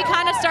where she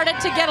kind of started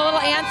to get a little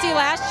antsy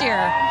last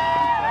year.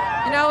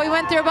 You know, we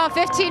went through about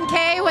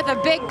 15K with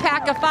a big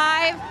pack of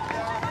 5.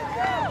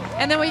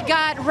 And then we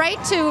got right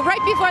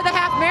before the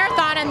half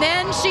marathon, and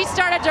then she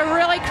started to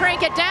really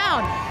crank it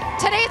down.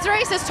 Today's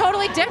race is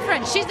totally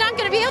different. She's not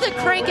going to be able to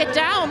crank it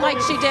down like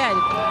she did.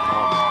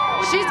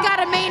 She's got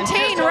to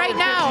maintain right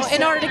now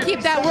in order to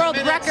keep that world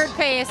record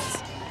pace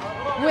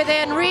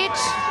within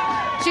reach.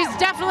 She's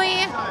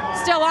definitely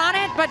still on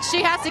it, but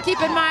she has to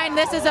keep in mind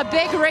this is a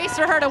big race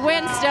for her to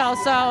win still,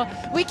 so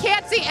we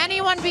can't see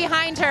anyone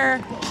behind her.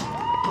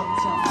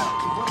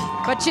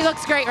 But she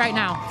looks great right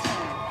now.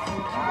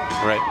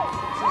 Right.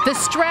 The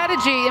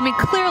strategy, I mean,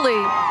 clearly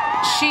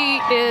she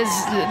is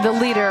the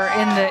leader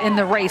in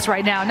the race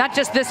right now. Not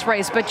just this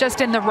race, but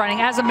just in the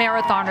running. As a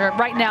marathoner,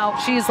 right now,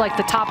 she's like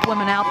the top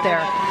woman out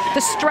there.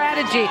 The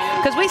strategy,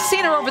 because we've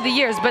seen her over the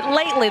years, but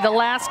lately, the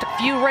last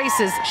few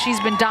races, she's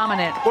been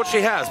dominant. Well,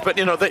 she has, but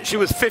you know, she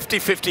was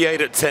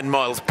 50.58 at 10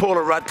 miles.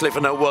 Paula Radcliffe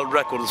and her world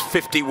record was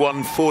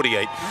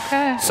 51.48.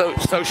 Okay.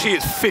 So she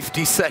is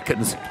 50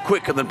 seconds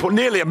quicker than Paula,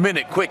 nearly a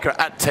minute quicker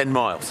at 10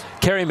 miles.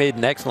 Carrie made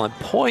an excellent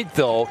point,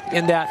 though,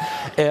 in that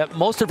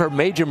most of her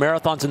major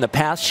marathons in the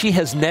past, she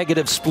has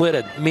negative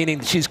splitted,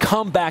 meaning she's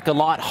come back a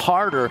lot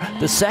harder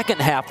the second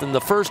half than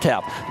the first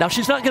half. Now,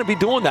 she's not going to be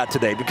doing that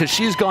today because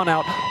she's gone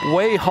out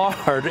way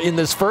hard in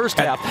this first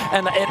half,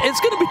 and it's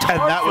going to be tough for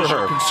her. And that was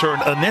your concern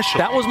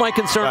initially. That was my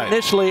concern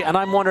initially, and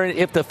I'm wondering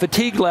if the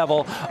fatigue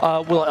level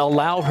will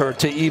allow her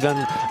to even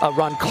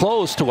run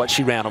close to what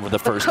she ran over the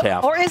first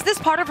half. Or is this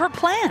part of her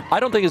plan? I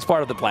don't think it's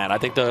part of the plan. I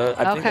think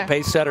the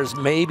pace setters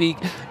maybe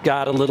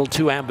got a little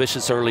too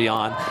ambitious early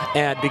on,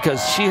 and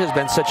because she has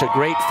been such a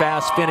great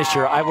fast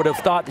finisher, I would have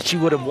thought that she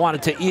would have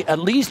wanted to at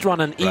least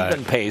run an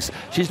even pace.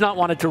 She's not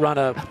wanted to run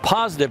a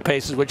positive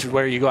pace, which is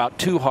where you go out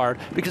too hard,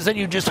 because then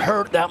you just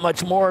hurt that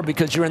much more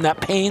because you're in that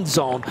pain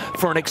zone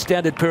for an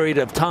extended period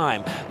of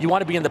time. You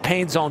want to be in the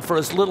pain zone for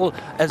as little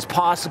as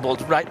possible,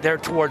 right there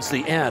towards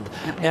the end.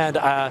 And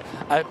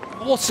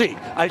we'll see.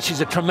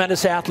 She's a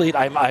tremendous athlete.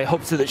 I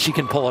hope that she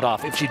can pull it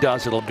off. If she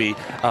does, it'll be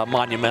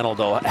monumental,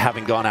 though,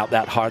 having gone out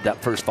that hard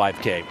that first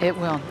 5K. It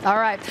will. All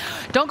right.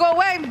 Don't go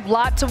away.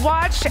 Lot to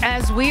watch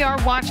as we are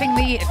watching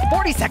the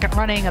 42nd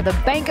running of the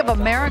Bank of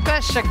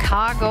America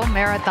Chicago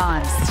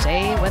Marathon.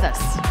 Stay with us.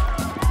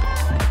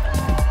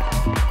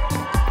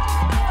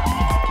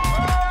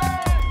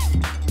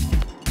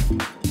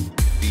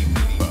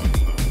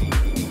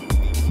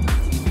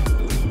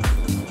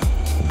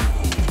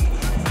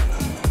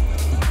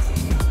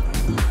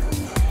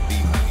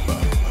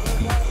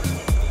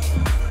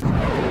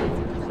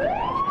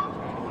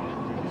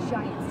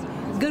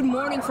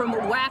 again,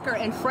 from Wacker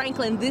and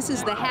Franklin, this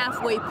is the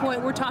halfway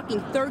point. We're talking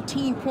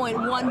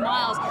 13.1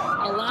 miles.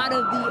 A lot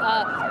of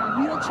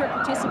the wheelchair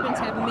participants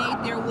have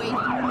made their way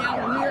through.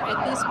 Now we're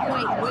at this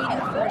point waiting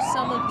for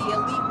some of the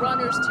elite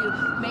runners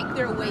to make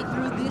their way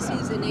through. This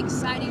is an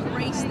exciting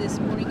race this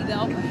morning,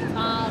 though.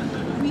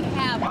 We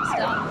have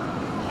some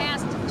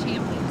past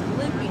champions,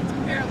 Olympians,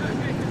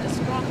 Paralympians, a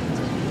strong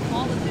contingent,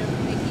 all of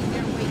them making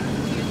their way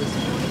through here this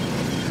morning.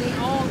 They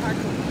all are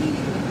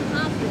competing with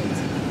confidence.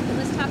 And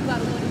let's talk about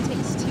what it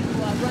takes to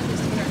run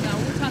this marathon.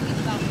 We're talking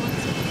about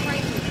months of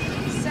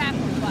training,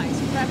 sacrifice,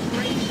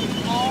 preparation,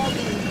 all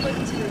being put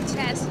to the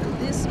test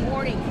this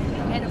morning.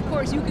 And of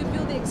course, you can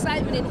feel the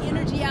excitement and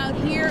energy out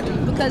here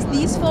because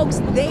these folks,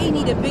 they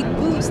need a big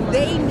boost.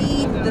 They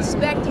need the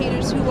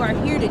spectators who are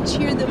here to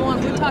cheer them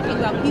on. We're talking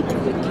about people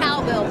with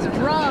cowbells,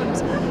 drums,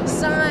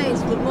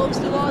 signs, but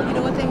most of all, you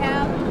know what they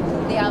have?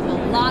 They have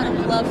a lot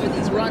of love for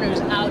these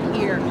runners out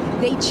here.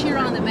 They cheer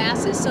on the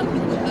masses. Some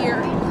people here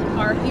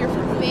are here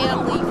for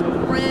family,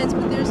 for friends,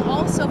 but there's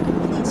also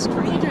complete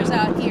strangers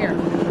out here.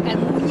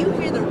 And when you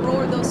hear the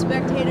roar of those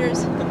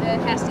spectators, it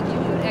has to give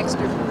you an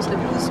extra boost, a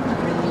boost you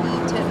really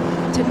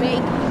need to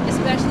make,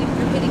 especially if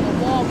you're hitting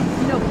a wall.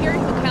 You know, Kerry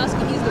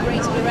Bukowski, he's the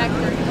race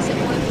director. He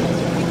said one of the most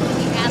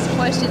frequently asked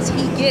questions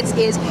he gets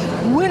is,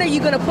 when are you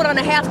going to put on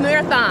a half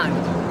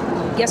marathon?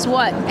 Guess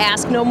what?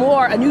 Ask no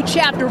more. A new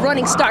chapter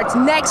running starts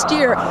next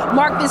year.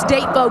 Mark this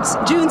date, folks,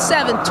 June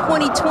 7th,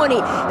 2020.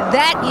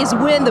 That is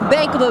when the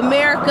Bank of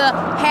America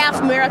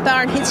Half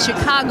Marathon hits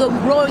Chicago,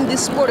 growing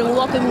this sport and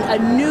welcoming a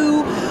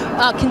new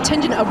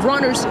contingent of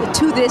runners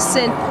to this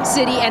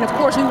city. And of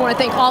course, we want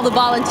to thank all the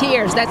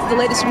volunteers. That's the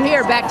latest from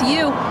here. Back to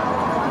you.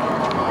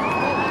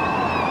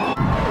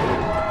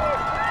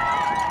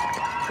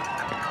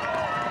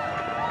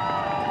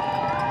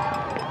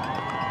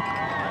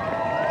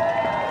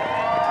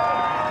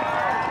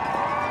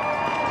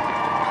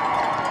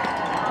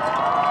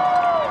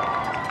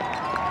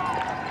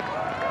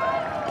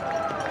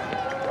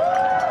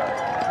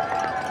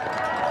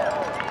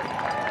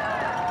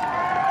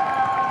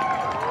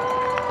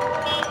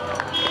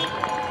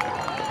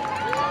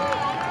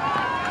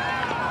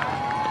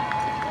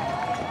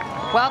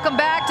 Welcome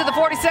back to the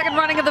 42nd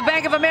running of the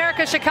Bank of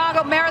America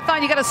Chicago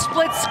Marathon. You got a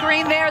split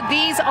screen there.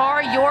 These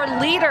are your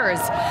leaders.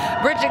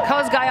 Bridget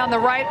Kosgei on the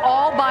right,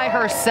 all by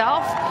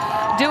herself,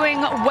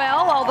 doing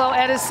well, although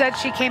Ed has said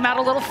she came out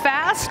a little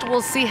fast.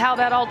 We'll see how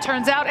that all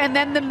turns out. And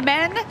then the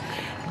men,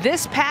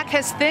 this pack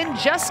has thinned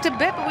just a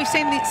bit, but we've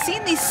seen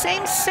these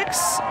same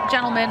 6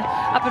 gentlemen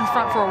up in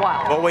front for a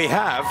while. Well, we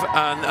have,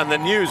 and the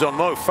news on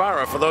Mo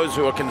Farah, for those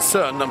who are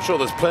concerned, I'm sure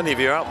there's plenty of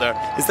you out there,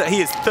 is that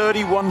he is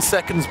 31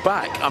 seconds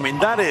back. I mean,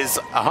 that is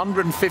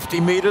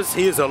 150 meters.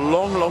 He is a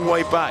long, long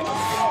way back.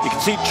 You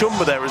can see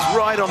Chumba there is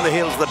right on the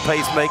heels of the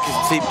pacemakers. You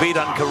can see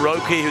Bidan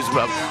Kuroki, who's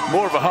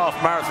more of a half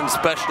marathon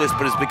specialist,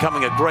 but is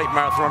becoming a great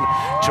marathon.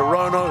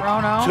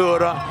 Chirono,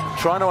 Tura,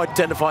 trying to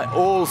identify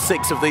all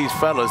 6 of these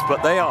fellas,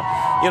 but they are,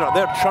 you know,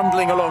 they're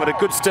trundling along at a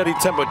good steady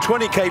tempo.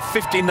 20K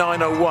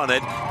 59.01,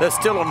 Ed. They're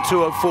still on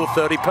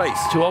 2:04.30 pace.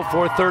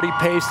 2:04.30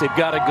 pace. They've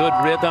got a good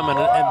rhythm,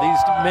 and these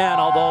men,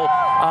 although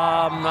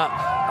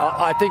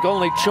I think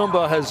only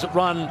Chumba has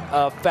run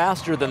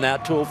faster than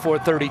that,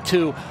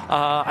 2:04.32.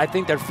 I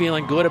think they're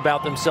feeling good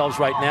about themselves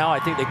right now. I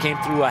think they came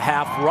through a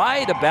half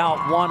right about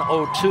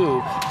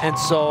 1:02, and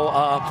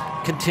so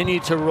continue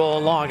to roll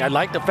along. I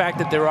like the fact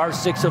that there are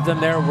 6 of them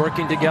there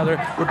working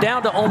together. We're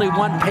down to only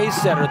 1 pace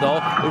setter,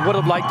 though. We would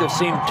have liked to have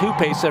seen 2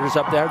 pace setters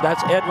up there.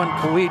 That's Edwin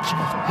Kowich,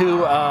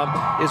 who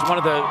is one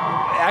of the,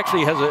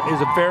 actually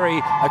is a very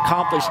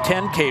accomplished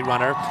 10K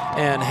runner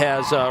and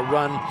has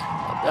run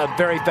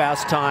very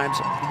fast times,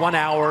 1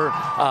 hour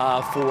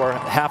for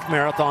half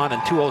marathon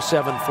and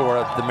 2:07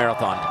 for the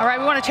marathon. All right,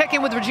 we want to check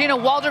in with Regina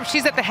Waldrop.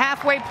 She's at the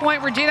halfway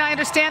point. Regina, I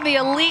understand the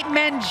elite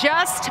men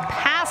just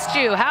passed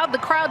you. How'd the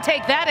crowd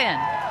take that in?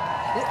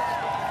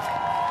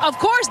 Of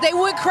course, they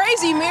went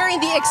crazy, Marion.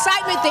 The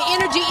excitement, the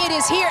energy, it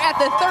is here at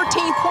the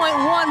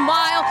 13.1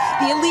 mile.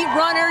 The elite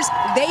runners,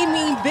 they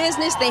mean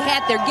business. They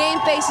had their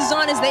game faces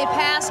on as they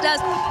passed us.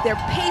 They're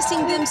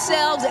pacing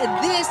themselves.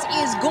 This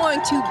is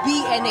going to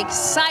be an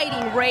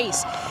exciting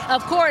race.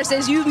 Of course,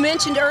 as you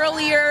mentioned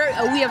earlier,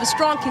 we have a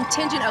strong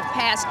contingent of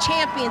past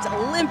champions,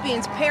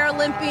 Olympians,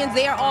 Paralympians.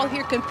 They are all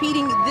here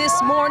competing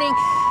this morning.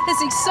 This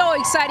is so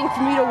exciting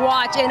for me to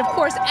watch. And of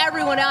course,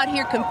 everyone out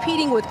here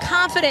competing with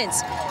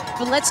confidence.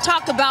 But let's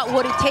talk about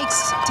what it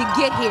takes to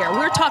get here.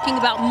 We're talking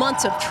about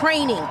months of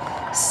training,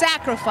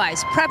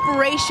 sacrifice,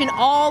 preparation,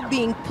 all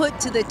being put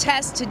to the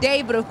test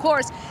today. But of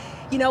course,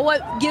 you know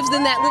what gives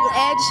them that little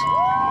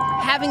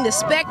edge? Having the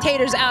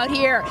spectators out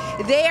here.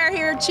 They are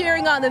here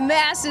cheering on the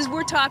masses.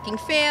 We're talking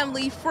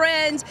family,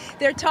 friends.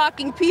 They're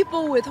talking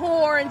people with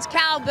horns,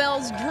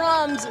 cowbells,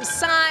 drums,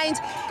 signs.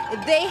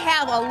 They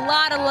have a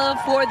lot of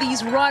love for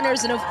these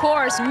runners. And of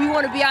course, we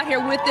want to be out here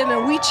with them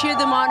and we cheer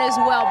them on as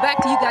well.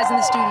 Back to you guys in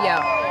the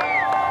studio.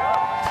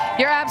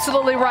 You're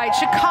absolutely right.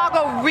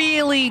 Chicago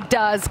really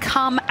does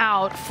come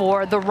out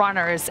for the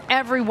runners,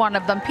 every one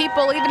of them.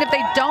 People, even if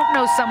they don't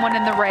know someone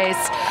in the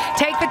race,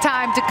 take the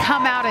time to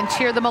come out and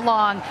cheer them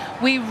along.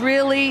 We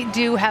really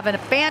do have a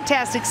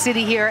fantastic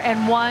city here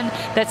and one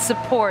that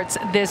supports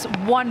this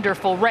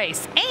wonderful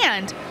race.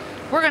 And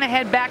we're going to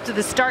head back to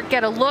the start,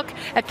 get a look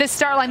at this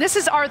start line. This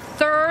is our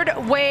third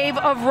wave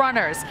of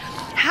runners.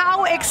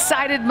 How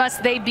excited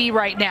must they be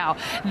right now?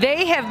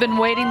 They have been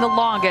waiting the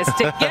longest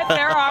to get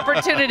their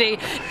opportunity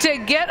to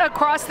get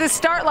across this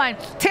start line.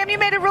 Tim, you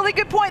made a really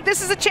good point.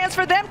 This is a chance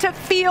for them to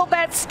feel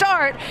that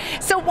start.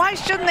 So why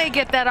shouldn't they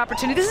get that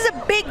opportunity? This is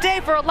a big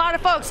day for a lot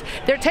of folks.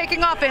 They're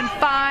taking off in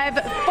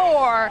 5,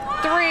 4,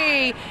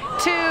 3,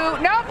 2,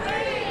 nope.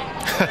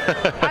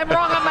 I'm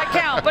wrong on my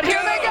count, but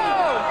here they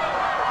go.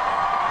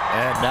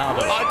 And now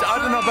I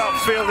don't know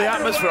about feel the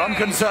atmosphere. I'm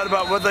concerned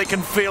about whether they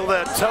can feel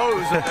their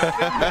toes.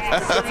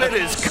 It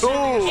is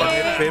cool.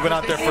 They've been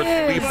out there for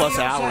 3+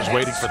 hours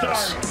waiting for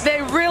this.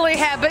 They really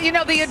have. But, you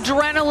know, the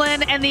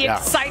adrenaline and the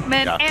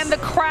excitement and the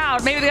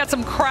crowd. Maybe they got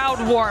some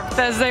crowd warmth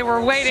as they were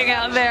waiting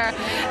out there.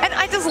 And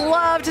I just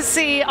love to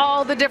see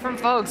all the different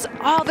folks,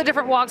 all the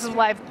different walks of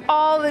life,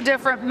 all the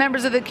different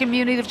members of the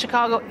community of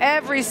Chicago,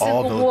 every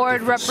single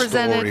ward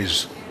represented.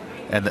 Stories.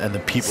 And the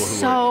people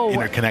who are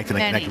interconnected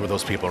and connected with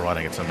those people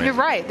running. It's amazing. You're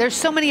right. There's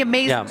so many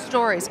amazing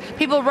stories.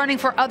 People running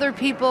for other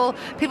people,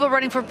 people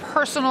running for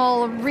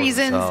personal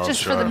reasons,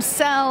 just for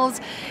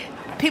themselves.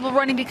 People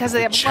running because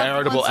they have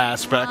charitable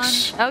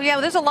aspects. Oh yeah,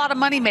 well, there's a lot of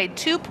money made.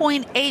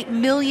 $2.8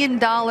 million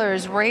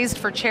raised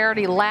for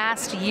charity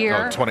last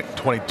year.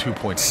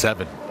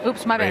 22.7.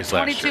 Oops, my bad.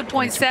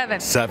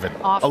 22.7. 7.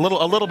 A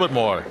little bit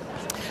more.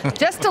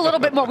 Just a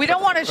little bit more. We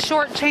don't want to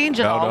shortchange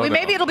it all.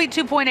 Maybe it'll be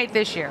 2.8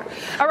 this year.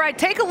 All right,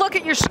 take a look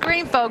at your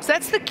screen, folks.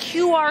 That's the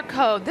QR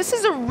code. This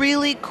is a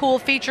really cool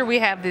feature we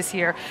have this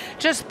year.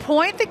 Just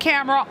point the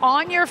camera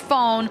on your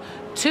phone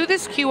to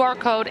this QR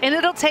code, and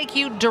it'll take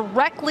you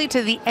directly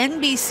to the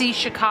NBC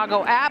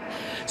Chicago app.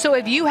 So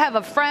if you have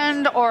a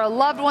friend or a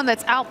loved one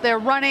that's out there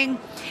running,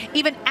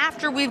 even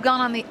after we've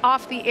gone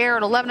off the air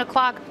at 11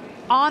 o'clock,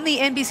 on the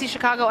NBC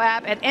Chicago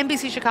app at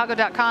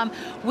NBCChicago.com,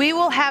 we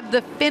will have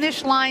the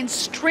finish line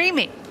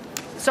streaming.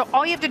 So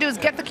all you have to do is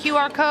get the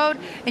QR code,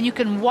 and you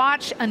can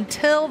watch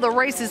until the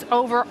race is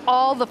over,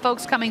 all the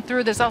folks coming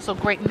through. There's also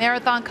great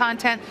marathon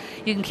content.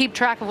 You can keep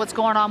track of what's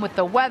going on with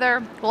the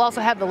weather. We'll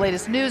also have the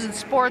latest news and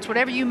sports,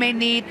 whatever you may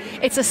need.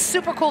 It's a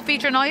super cool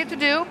feature, and all you have to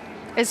do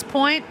is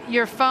point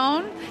your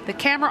phone, the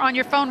camera on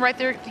your phone right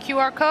there, the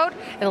QR code.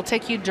 It'll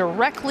take you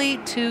directly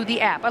to the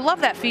app. I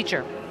love that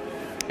feature.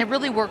 It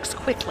really works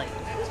quickly.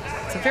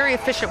 It's a very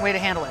efficient way to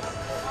handle it.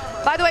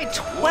 By the way,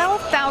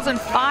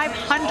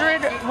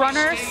 12,500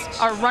 runners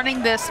are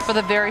running this for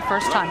the very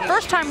first time.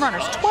 First-time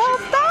runners,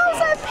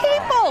 12,000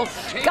 people.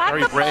 Got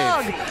the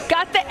bug,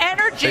 got the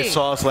energy. They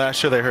saw us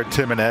last year. They heard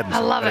Tim and Ed. I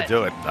love it.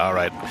 Do it. All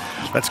right.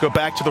 Let's go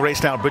back to the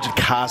race now. Bridget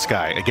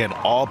Kosgei, again,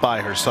 all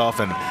by herself.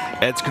 And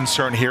Ed's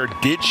concern here,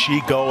 did she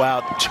go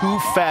out too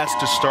fast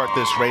to start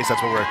this race?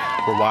 That's what we're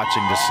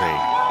watching to see.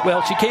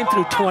 Well, she came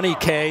through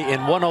 20K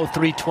in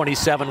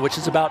 1:03:27, which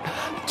is about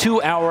 2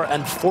 hour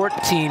and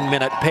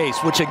 14-minute pace,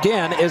 which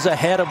again is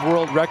ahead of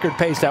world record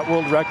pace. That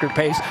world record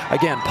pace,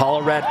 again,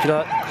 Paula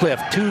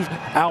Radcliffe, 2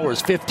 hours,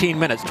 15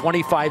 minutes,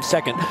 25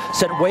 seconds,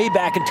 set way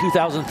back in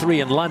 2003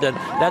 in London.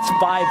 That's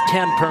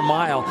 5:10 per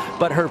mile,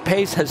 but her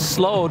pace has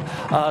slowed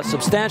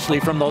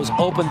substantially from those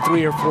open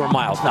 3 or 4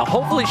 miles. Now,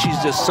 hopefully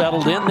she's just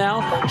settled in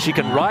now. She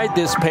can ride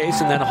this pace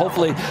and then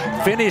hopefully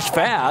finish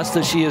fast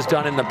as she has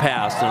done in the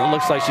past. And it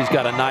looks like she's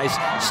got a nice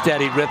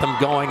steady rhythm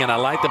going, and I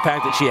like the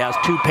fact that she has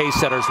 2 pace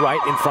setters right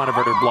in front of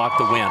her to block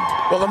the wind.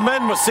 Well, the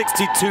men were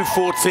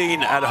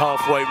 62.14 at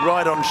halfway,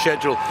 right on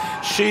schedule.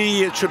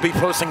 She should be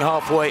pushing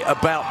halfway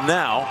about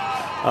now,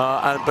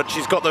 but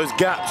she's got those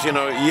gaps, you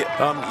know,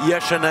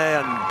 Yeshane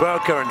and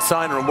Burka and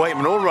Sainer and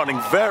Waitman all running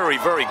very,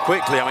 very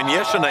quickly. I mean,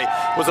 Yeshane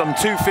was on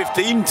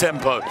 2:15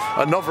 tempo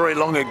not very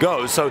long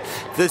ago, so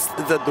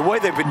the way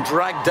they've been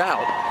dragged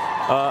out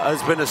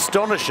has been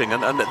astonishing,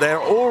 and they're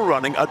all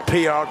running at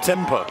PR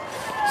tempo.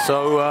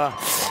 So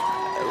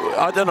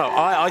I don't know.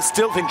 I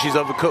still think she's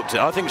overcooked it.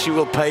 I think she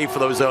will pay for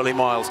those early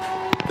miles.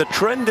 The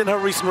trend in her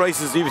recent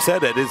races, as you've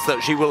said, Ed, is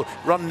that she will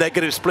run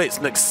negative splits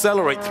and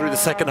accelerate through the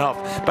second half.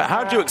 But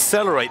how do you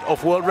accelerate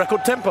off world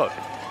record tempo?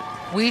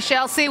 We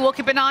shall see. We'll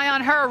keep an eye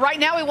on her. Right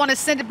now, we want to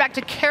send it back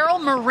to Carol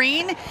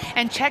Marine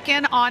and check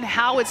in on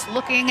how it's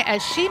looking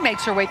as she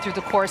makes her way through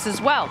the course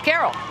as well.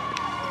 Carol.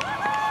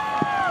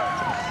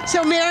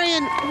 So,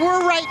 Marion,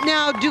 we're right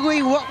now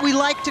doing what we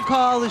like to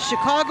call the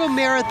Chicago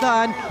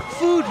Marathon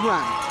food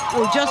run.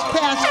 We're just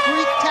past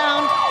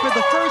Greektown for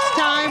the first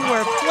time,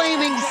 where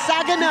flaming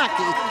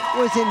Saganaki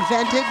was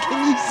invented.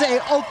 Can you say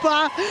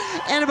Opa?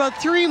 And about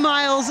 3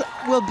 miles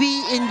will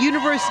be in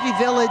University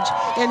Village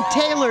and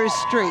Taylor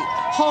Street,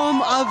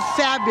 home of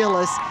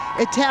fabulous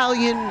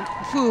Italian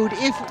food.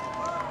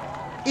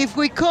 If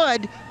we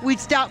could, we'd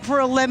stop for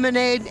a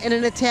lemonade and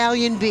an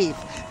Italian beef.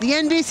 The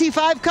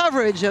NBC5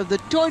 coverage of the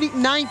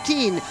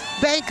 2019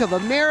 Bank of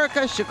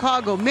America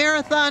Chicago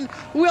Marathon.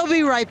 We'll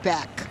be right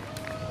back.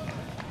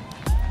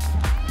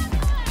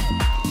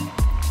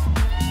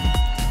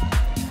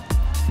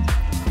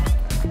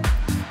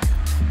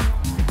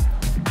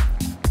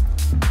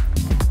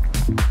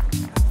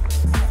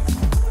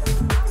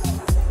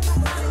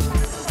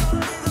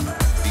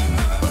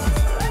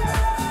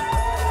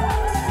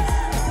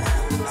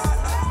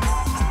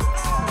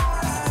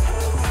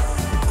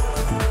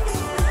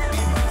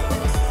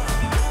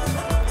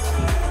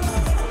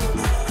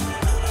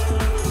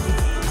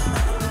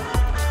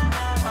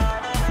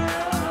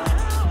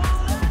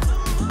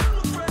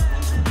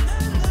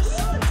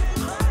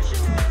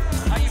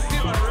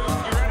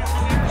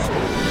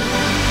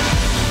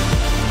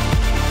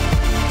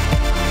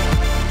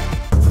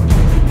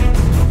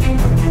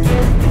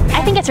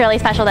 it's really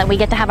special that we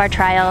get to have our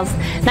trials,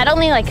 not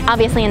only like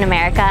obviously in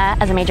America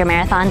as a major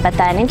marathon, but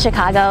then in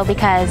Chicago,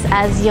 because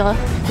as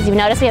you've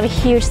noticed, we have a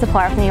huge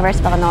support from the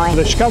University of Illinois.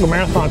 The Chicago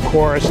Marathon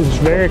course is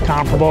very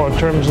comparable in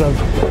terms of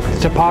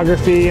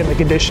topography and the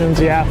conditions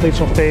the athletes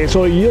will face.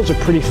 So it yields a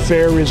pretty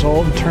fair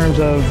result in terms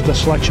of the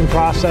selection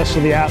process.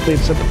 So the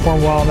athletes that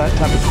perform well on that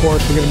type of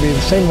course are going to be the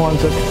same ones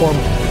that perform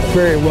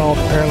very well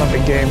at the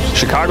Paralympic Games.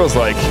 Chicago's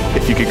like,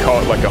 if you could call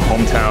it like a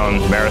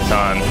hometown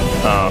marathon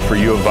for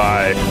U of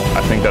I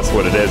think that's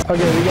what it is.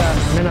 Okay, we got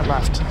a minute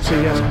left. So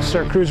you guys can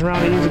start cruising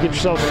around easy, get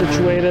yourself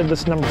situated.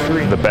 This is number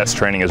 3. The best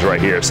training is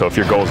right here. So if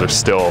your goals are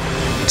still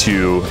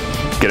to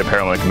get a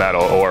Paralympic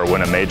medal or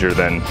win a major,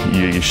 then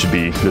you should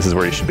be, this is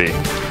where you should be.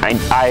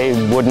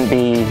 I wouldn't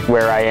be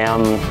where I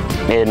am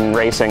in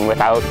racing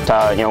without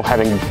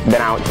having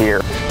been out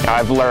here.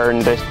 I've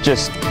learned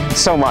just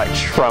so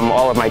much from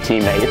all of my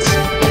teammates.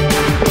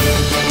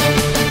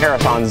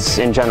 Marathons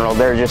in general,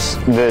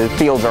 the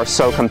fields are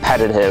so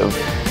competitive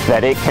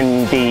that it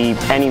can be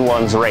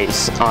anyone's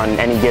race on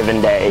any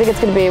given day. I think it's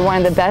going to be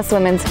one of the best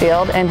women's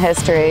field in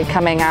history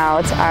coming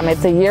out.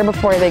 It's a year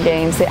before the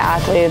games. The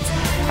athletes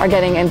are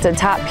getting into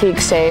top peak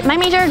shape. My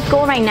major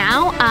goal right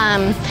now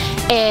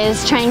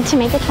is trying to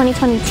make the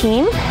 2020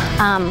 team.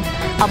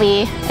 I'll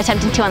be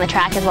attempting to on the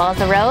track as well as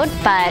the road,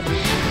 but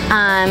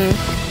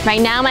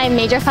right now my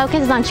major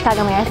focus is on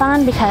Chicago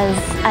Marathon because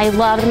I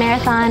love the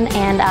marathon,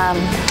 and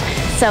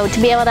so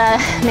to be able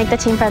to make the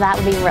team for that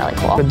would be really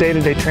cool. The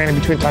day-to-day training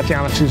between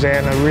Tatiana and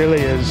Susanna really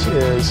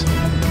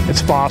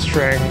it's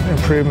fostering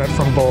improvement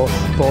from both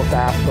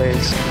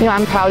athletes.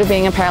 I'm proud of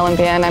being a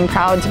Paralympian. I'm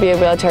proud to be a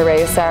wheelchair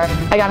racer.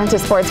 I got into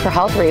sports for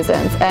health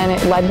reasons, and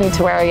it led me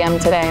to where I am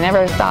today. I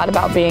never thought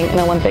about being an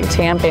Olympic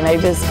champion. I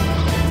just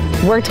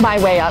worked my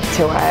way up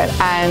to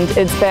it, and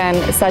it's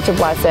been such a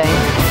blessing.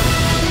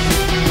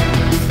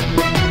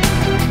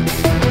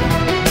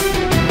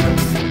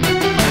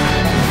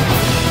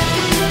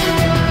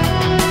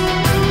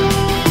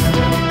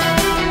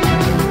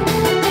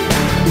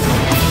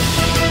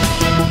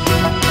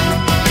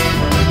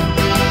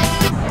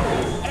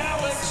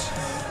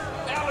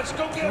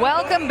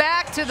 Welcome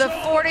back to the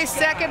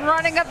 42nd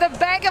running of the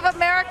Bank of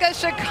America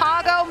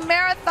Chicago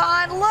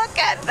Marathon. Look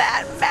at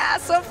that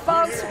mass of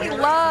folks. We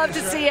love to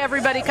see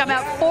everybody come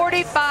out.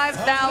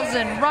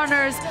 45,000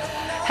 runners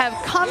have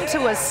come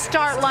to a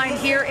start line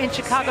here in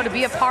Chicago to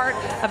be a part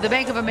of the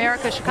Bank of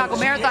America Chicago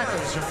Marathon.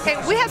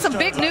 Hey, we have some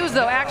big news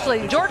though,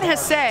 actually. Jordan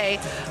Hasay,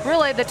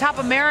 really the top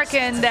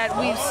American that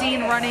we've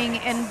seen running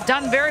and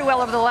done very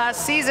well over the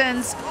last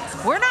seasons.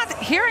 We're not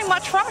hearing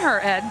much from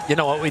her, Ed. You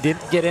know what, we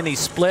didn't get any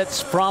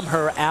splits from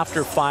her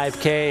after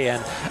 5K,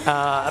 and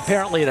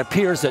apparently it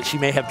appears that she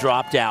may have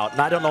dropped out.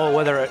 And I don't know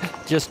whether it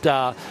just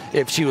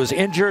if she was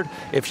injured,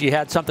 if she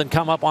had something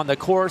come up on the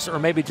course, or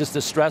maybe just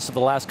the stress of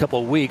the last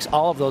couple of weeks.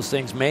 All of those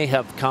things may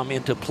have come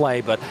into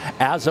play, but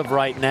as of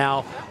right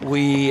now,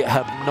 we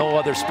have no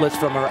other splits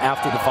from her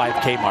after the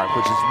 5K mark,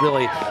 which is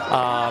really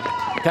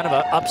kind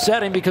of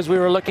upsetting because we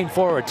were looking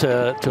forward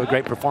to a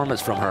great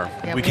performance from her.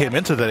 Yeah, we came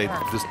into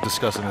that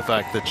discussing the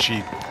fact that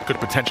she could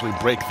potentially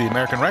break the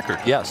American record.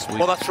 Yes.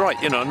 Well, that's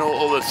right. You know, and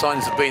all the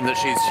signs have been that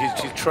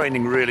she's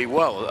training really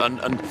well,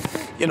 and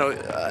you know,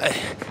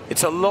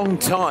 it's a long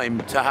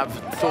time to have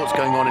thoughts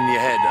going on in your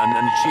head,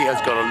 and she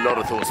has got a lot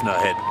of thoughts in her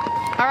head.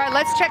 All right,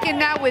 let's check in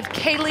now with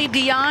Kaylee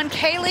Dion.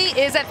 Kaylee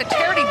is at the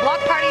charity block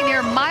party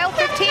near mile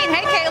 15.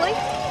 Hey, Kaylee.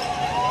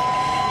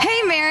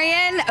 Hey,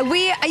 Marion.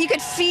 You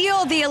could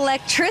feel the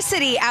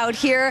electricity out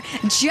here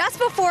just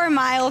before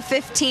mile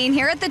 15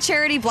 here at the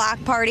charity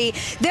block party.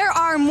 There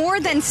are more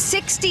than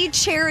 60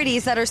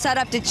 charities that are set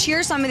up to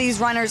cheer some of these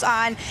runners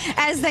on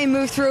as they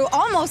move through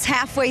almost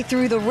halfway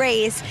through the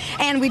race.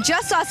 And we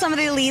just saw some of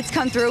the elites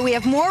come through. We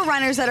have more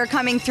runners that are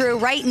coming through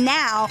right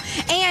now.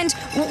 And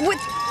with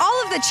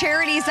all of the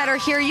charities that are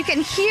here, you can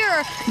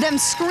hear them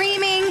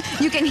screaming,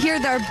 you can hear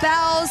their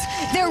bells.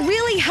 They're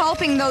really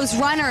helping those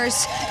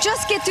runners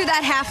just get through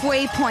that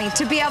halfway point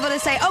to be able to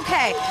say,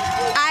 okay,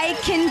 I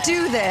can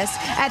do this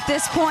at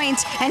this point.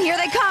 And here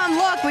they come.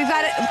 Look, we've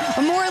got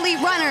more elite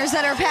runners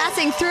that are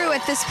passing through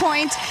at this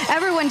point.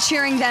 Everyone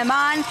cheering them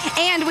on.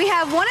 And we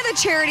have one of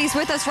the charities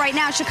with us right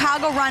now,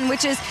 Chicago Run,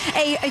 which is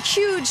a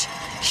huge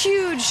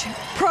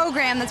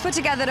program that's put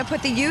together to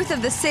put the youth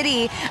of the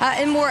city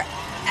in more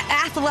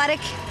athletic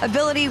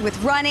ability with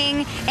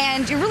running,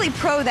 and you're really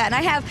pro that. And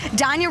I have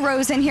Danya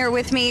Rosen here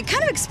with me.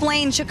 Kind of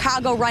explain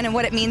Chicago Run and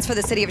what it means for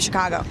the city of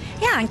Chicago.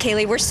 Yeah, and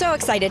Kaylee, we're so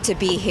excited to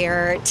be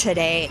here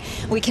today.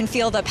 We can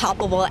feel the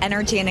palpable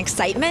energy and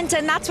excitement,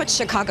 and that's what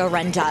Chicago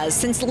Run does.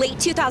 Since late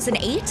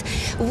 2008,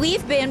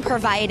 we've been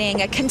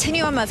providing a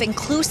continuum of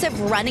inclusive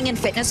running and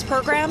fitness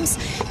programs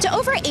to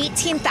over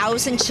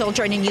 18,000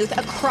 children and youth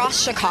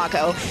across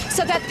Chicago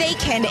so that they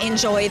can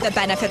enjoy the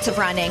benefits of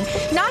running.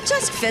 Not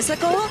just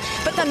physical,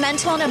 but the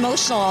mental and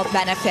emotional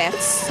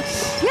benefits.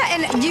 Yeah,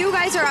 and you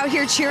guys are out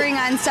here cheering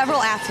on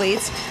several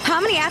athletes.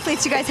 How many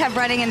athletes do you guys have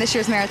running in this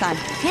year's marathon?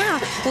 Yeah,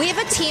 we have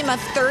a team of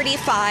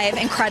 35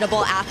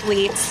 incredible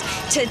athletes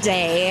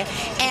today,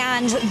 and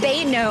And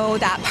they know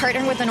that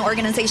partnering with an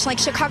organization like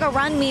Chicago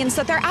Run means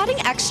that they're adding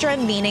extra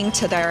meaning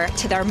to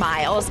their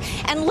miles.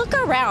 And look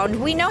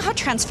around, we know how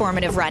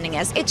transformative running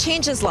is. It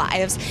changes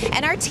lives.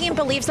 And our team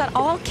believes that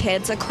all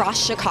kids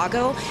across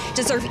Chicago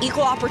deserve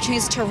equal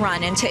opportunities to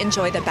run and to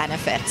enjoy the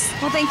benefits.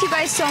 Well, thank you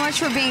guys so much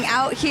for being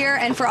out here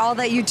and for all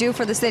that you do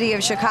for the city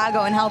of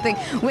Chicago and helping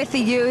with the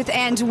youth.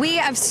 And we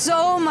have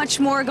so much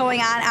more going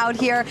on out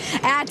here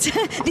at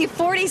the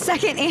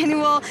 42nd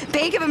annual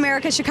Bank of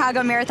America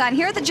Chicago Marathon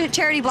here at the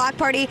Charity Block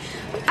Party.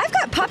 I've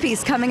got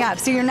puppies coming up,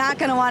 so you're not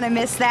going to want to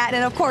miss that.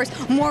 And of course,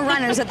 more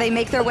runners as they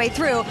make their way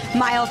through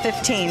mile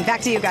 15.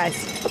 Back to you guys.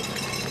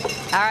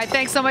 All right,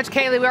 thanks so much,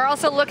 Kaylee. We're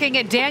also looking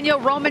at Daniel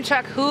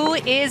Romanchuk, who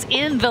is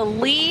in the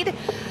lead,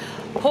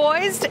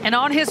 poised and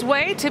on his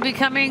way to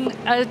becoming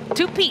a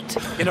two-peat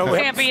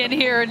champion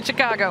here in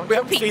Chicago. We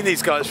haven't seen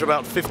these guys for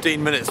about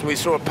 15 minutes, and we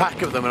saw a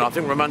pack of them, and I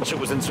think Romanchuk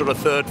was in sort of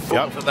third,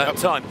 fourth at that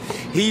time.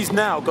 He's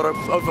now got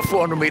over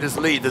 400 meters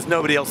lead. There's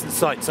nobody else in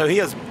sight, so he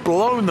has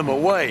blown them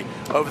away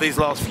over these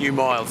last few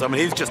miles. I mean,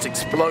 he's just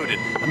exploded,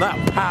 and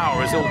that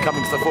power is all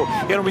coming to the fore.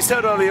 You know, we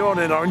said earlier on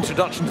in our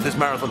introduction to this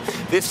marathon,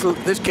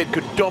 this kid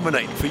could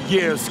dominate for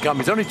years to come.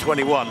 He's only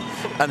 21,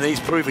 and he's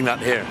proving that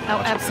here.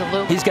 Oh,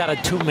 absolutely. He's got a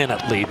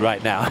 2-minute lead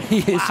right now. He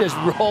is just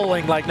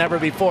rolling like never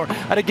before.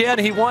 And again,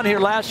 he won here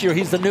last year.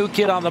 He's the new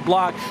kid on the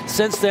block.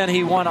 Since then,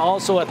 he won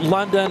also at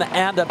London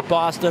and at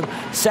Boston,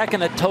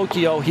 second at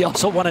Tokyo. He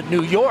also won at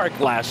New York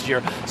last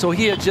year. So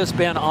he has just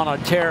been on a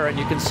tear, and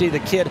you can see the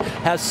kid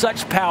has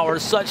such power,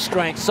 such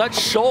strength, such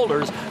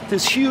shoulders,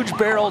 this huge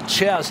barrel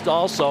chest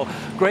also.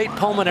 Great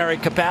pulmonary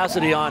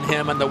capacity on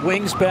him, and the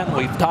wingspan,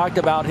 we've talked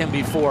about him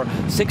before,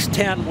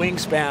 6'10"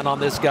 wingspan on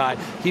this guy.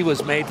 He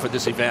was made for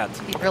this event.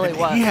 He really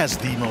was. He has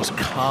the most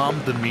calm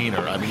demeanor.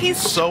 I mean, he's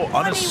so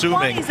 21,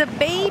 unassuming. He's a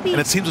baby. And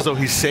it seems as though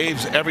he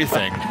saves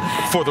everything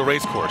for the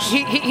race course.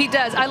 He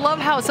does. I love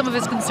how some of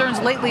his concerns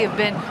lately have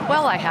been,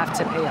 well, I have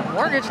to pay a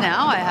mortgage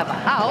now. I have a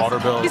house. Water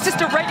bills. He's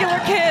just a regular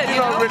kid. You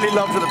know, I really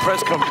loved at the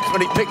press conference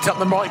when he picked up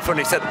the microphone.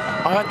 He said,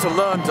 I had to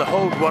learn to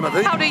hold one of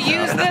these. How to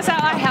use this.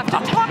 I have to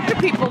talk to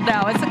people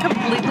now. It's a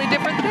completely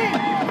different thing.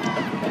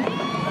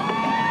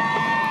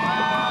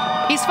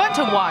 He's fun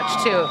to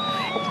watch, too.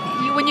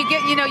 When you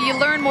get, you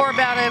learn more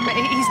about him.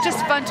 He's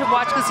just fun to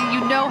watch because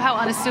you know how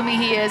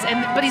unassuming he is.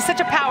 But he's such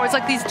a power. It's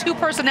like these two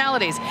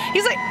personalities.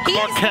 He's the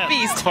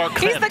beast.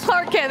 He's the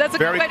Clark Kent. That's a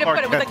good way to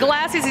put it. With the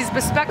glasses, he's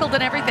bespeckled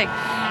and everything.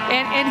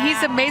 And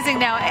he's amazing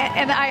now.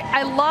 And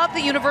I love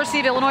the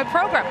University of Illinois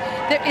program.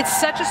 It's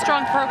such a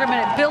strong program,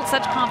 and it builds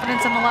such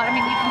confidence in the lot. I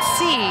mean, you can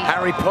see.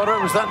 Harry Potter,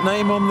 was that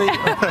name on the,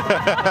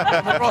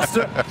 on the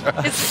roster?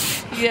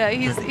 Yeah,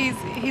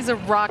 he's a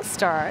rock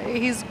star.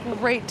 He's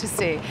great to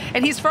see.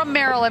 And he's from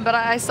Maryland, but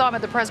I saw him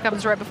at the press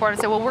conference right before, and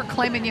I said, well, we're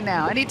claiming you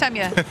now. Anytime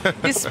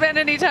you spend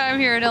any time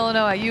here in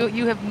Illinois,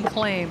 you have been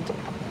claimed.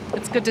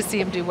 It's good to see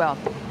him do well.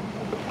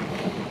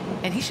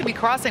 And he should be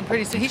crossing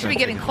pretty soon. He should be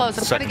getting close.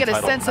 I'm trying to get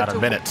a sense of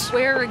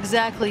where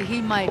exactly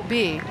he might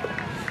be.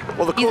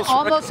 Well, the he's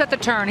almost at the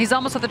turn. He's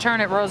almost at the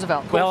turn at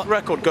Roosevelt. Well, the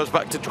record goes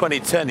back to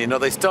 2010. You know,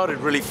 they started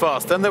really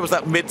fast. Then there was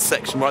that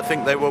midsection where I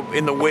think they were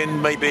in the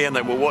wind maybe, and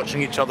they were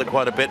watching each other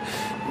quite a bit.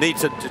 Need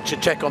to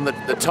check on the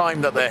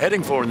time that they're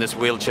heading for in this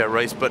wheelchair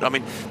race. But I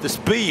mean, the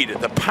speed,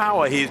 the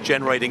power he's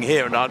generating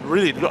here, and I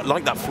really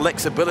like that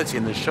flexibility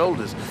in the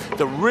shoulders.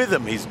 The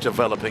rhythm he's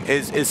developing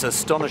is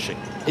astonishing.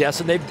 Yes,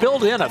 and they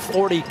built in a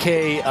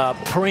 40K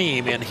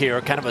preem in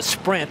here, kind of a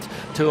sprint,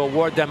 to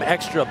award them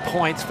extra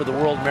points for the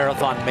World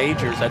Marathon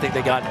Majors. I think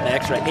they got an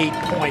extra 8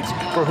 points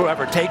for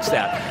whoever takes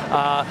that.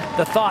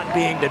 The thought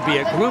being to be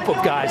a group of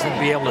guys and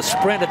be able to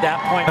sprint at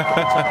that point and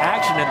put some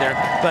action in there.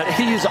 But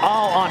he's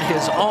all on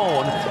his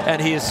own,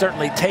 and he has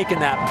certainly taken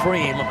that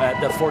preem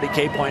at the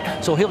 40K point.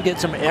 So he'll get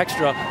some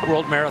extra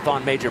World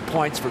Marathon Major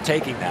points for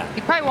taking that.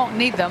 He probably won't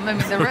need them. I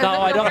mean, the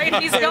rate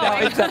he's going. No,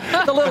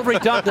 it's a little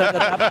redundant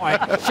at that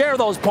point. Share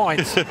those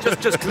points.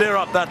 Just clear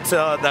up that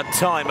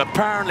time.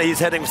 Apparently he's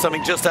heading for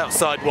something just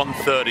outside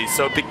 1:30.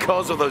 So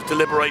because of those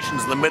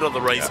deliberations in the middle of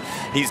the race,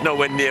 he's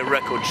nowhere near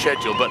record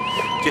schedule. But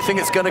do you think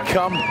it's going to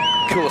come?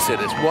 Of course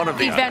it is. One of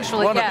these.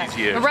 Eventually, of yes. these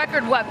years. The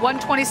record, what,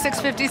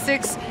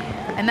 1:26.56,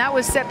 and that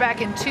was set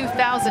back in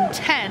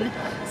 2010.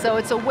 So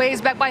it's a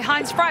ways back by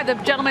Heinz Fry, the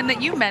gentleman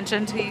that you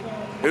mentioned.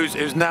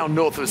 Who's now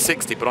north of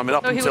 60, but I mean,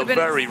 up until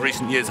very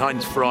recent years,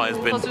 Heinz Fry has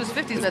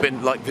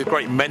been like the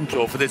great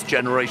mentor for this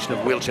generation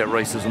of wheelchair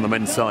racers on the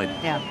men's side.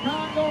 Yeah.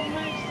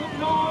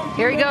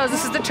 Here he goes.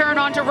 This is the turn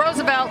onto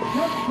Roosevelt.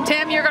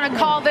 Tim, you're going to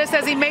call this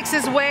as he makes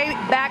his way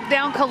back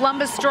down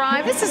Columbus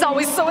Drive. This is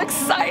always so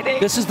exciting.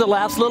 This is the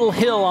last little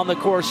hill on the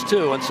course,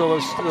 too, and so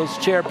those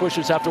chair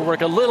pushers have to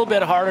work a little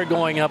bit harder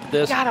going up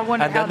this, God, I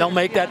wonder and then they'll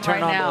make that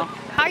turn right now.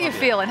 How you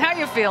feeling? How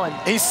you feeling?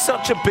 He's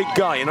such a big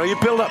guy. You know, you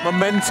build up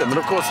momentum, and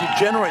of course you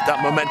generate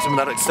that momentum and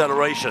that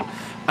acceleration.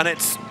 And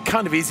it's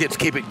kind of easier to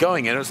keep it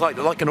going. And it's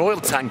like an oil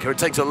tanker. It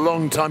takes a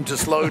long time to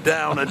slow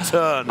down and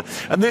turn.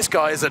 And this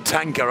guy is a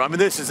tanker. I mean,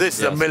 this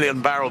is a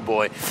million-barrel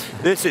boy.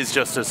 This is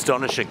just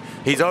astonishing.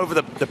 He's over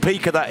the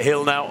peak of that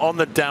hill now, on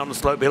the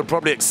downslope. He'll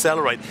probably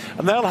accelerate.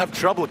 And they'll have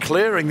trouble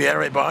clearing the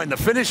area behind the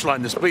finish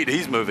line, the speed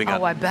he's moving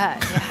at. Oh, I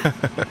bet.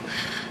 Yeah.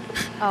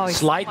 Oh,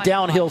 Slight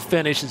downhill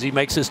finish as he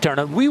makes his turn.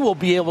 And we will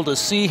be able to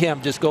see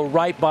him just go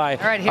right by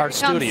our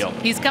studio.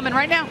 He's coming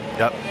right now.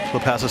 Yep, he'll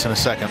pass us in a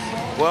second.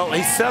 Well,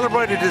 he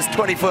celebrated his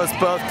 21st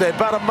birthday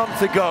about a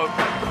month ago.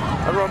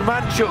 And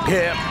Romanchuk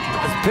here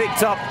has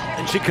picked up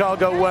in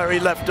Chicago where he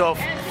left off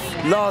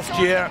last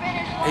year.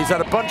 He's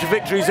had a bunch of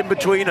victories in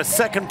between, a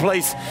second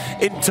place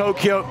in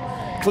Tokyo.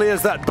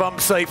 Clears that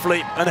bump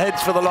safely and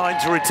heads for the line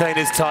to retain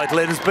his title.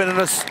 It has been an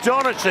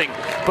astonishing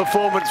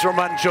performance from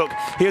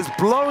Romanchuk. He has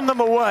blown them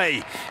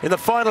away in the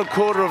final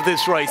quarter of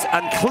this race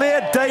and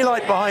cleared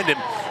daylight behind him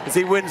as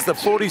he wins the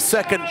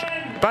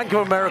 42nd Bank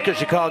of America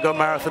Chicago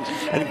Marathon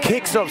and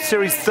kicks off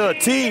Series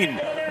 13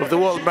 of the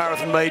World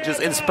Marathon Majors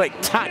in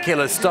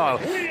spectacular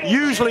style.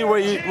 Usually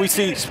where we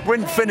see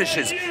sprint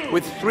finishes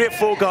with 3 or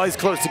 4 guys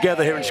close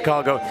together here in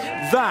Chicago,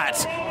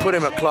 that put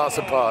him a class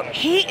apart.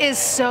 He is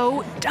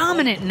so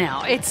dominant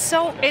now. It's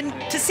so, and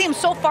to see him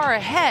so far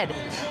ahead.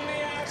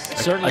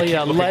 Certainly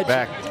a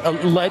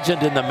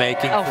legend in the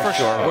making, for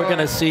sure. We're going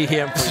to see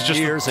him for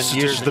years and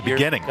years. This is the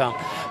beginning.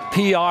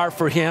 PR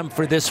for him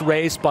for this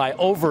race by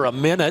over a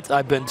minute,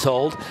 I've been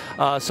told.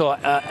 So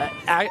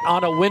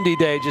on a windy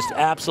day, just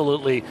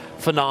absolutely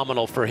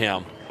phenomenal for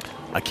him.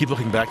 I keep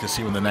looking back to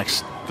see when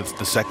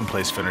the second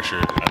place finisher.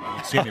 I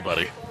don't see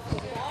anybody.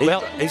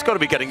 Well, he's got to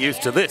be getting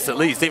used to this at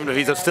least, even if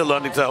he's still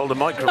learning to hold a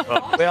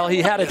microphone. Well,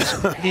 he had a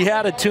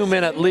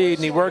 2-minute lead,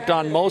 and he worked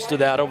on most of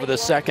that over the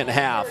second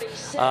half.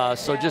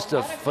 So just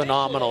a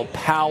phenomenal,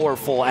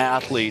 powerful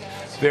athlete.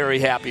 Very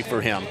happy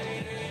for him.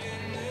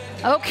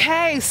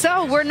 Okay,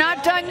 so we're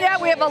not done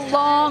yet. We have a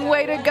long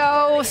way to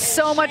go.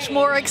 So much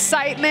more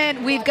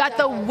excitement. We've got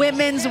the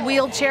women's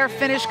wheelchair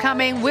finish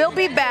coming. We'll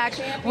be back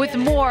with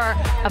more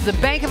of the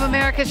Bank of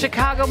America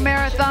Chicago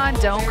Marathon.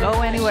 Don't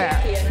go anywhere.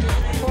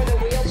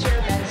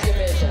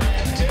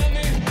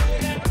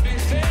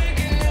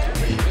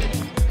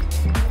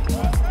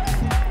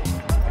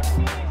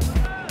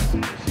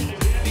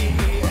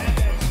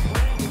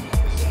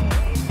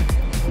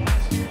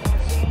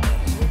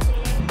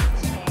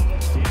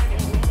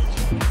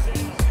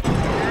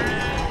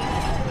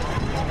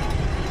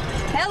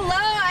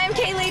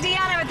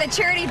 The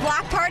charity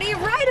block party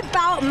right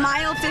about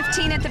mile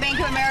 15 at the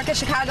Bank of America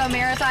Chicago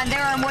Marathon.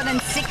 There are more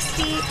than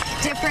 60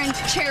 different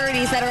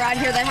charities that are out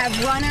here that have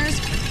runners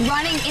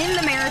running in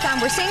the marathon.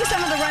 We're seeing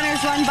some of the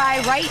runners run by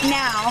right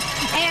now.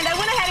 And I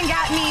went ahead and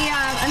got me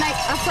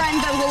a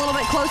friend that was a little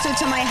bit closer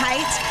to my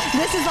height.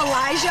 This is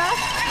Elijah.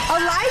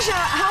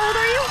 Elijah, how old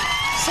are you?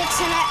 6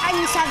 and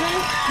I'm 7.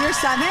 You're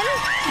 7?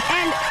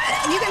 And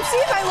you can see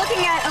by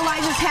looking at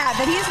Elijah's hat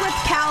that he's with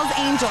Cal's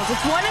Angels.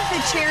 It's one of the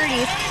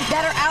charities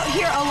that are out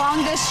here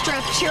along this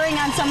strip cheering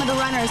on some of the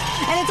runners.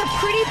 And it's a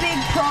pretty big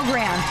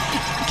program.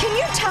 Can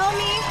you tell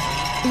me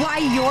why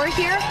you're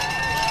here?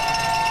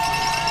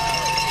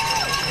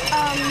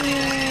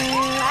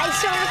 I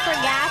sort of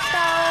forgot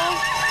though.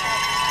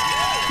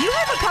 You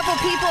have a couple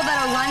people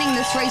that are running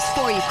this race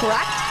for you,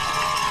 correct?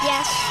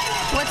 Yes.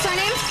 What's their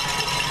names?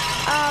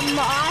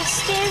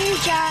 Austin,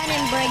 John,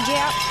 and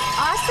Bridget.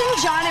 Austin,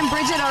 John, and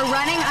Bridget are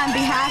running on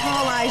behalf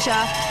of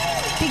Elijah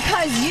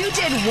because you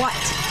did what?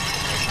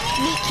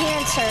 Beat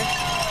cancer.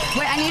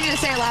 Wait, I need you to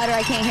say it louder.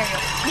 I can't hear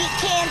you. Beat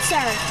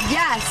cancer.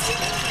 Yes.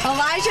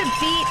 Elijah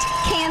beat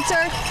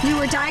cancer. You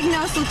were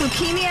diagnosed with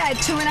leukemia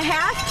at 2.5,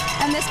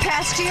 and this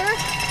past year,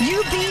 you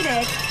beat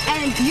it,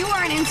 and you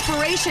are an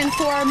inspiration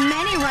for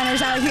many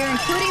runners out here,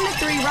 including the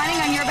 3 running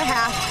on your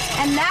behalf,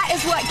 and that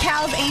is what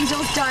Cal's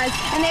Angels does,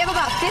 and they have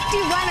about 50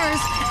 runners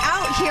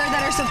out here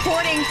that are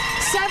supporting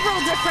several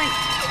different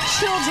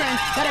children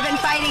that have been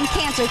fighting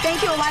cancer.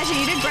 Thank you, Elijah.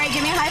 You did great.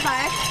 Give me a high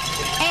five.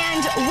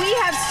 And we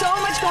have so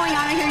much going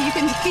on here. You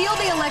can feel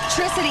the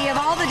electricity of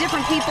all the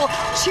different people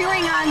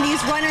cheering on these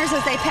runners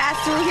as they pass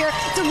through here.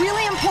 It's a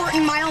really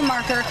important mile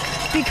marker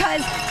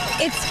because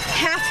it's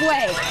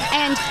halfway.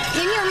 And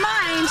in your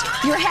mind,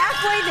 you're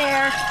halfway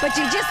there, but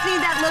you just need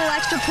that little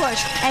extra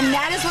push. And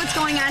that is what's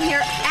going on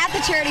here at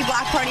the charity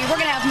block party. We're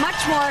going to have much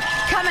more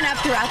coming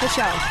up throughout the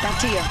show. Back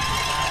to you.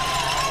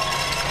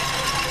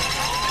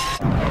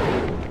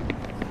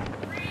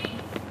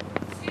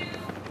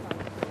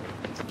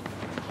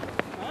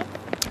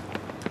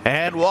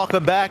 And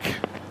welcome back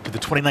to the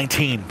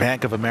 2019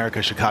 Bank of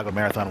America Chicago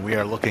Marathon. We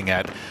are looking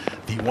at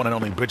the one and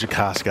only Bridget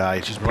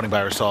Kosgei. She's running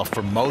by herself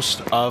for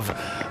most of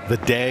the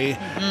day.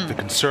 The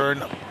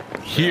concern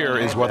here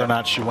is whether or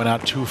not she went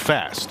out too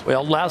fast.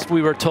 Well, last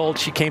we were told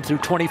she came through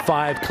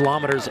 25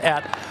 kilometers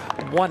at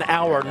 1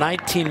 hour,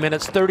 19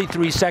 minutes,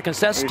 33 seconds.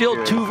 That's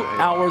still 2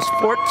 hours,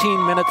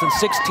 14 minutes, and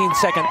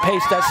 16-second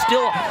pace. That's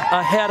still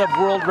ahead of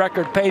world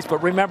record pace.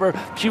 But remember,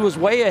 she was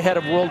way ahead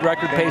of world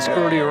record pace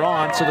earlier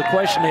on. So the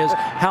question is,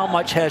 how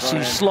much has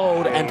she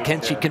slowed, and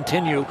can she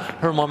continue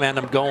her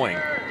momentum going?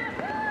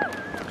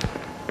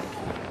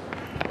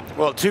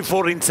 Well,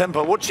 2:14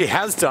 tempo. What she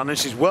has done, and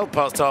she's well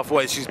past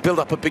halfway, she's built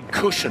up a big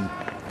cushion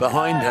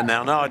behind her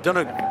now. Now, I don't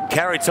know,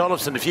 Carrie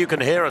Tollefson, if you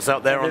can hear us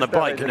out there on the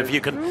bike, and if you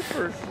can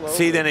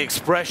see any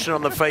expression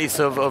on the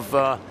face of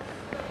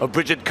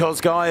Bridget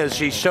Kosgei, has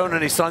she shown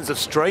any signs of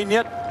strain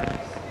yet?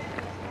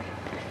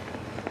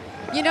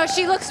 You know,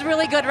 she looks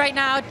really good right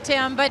now,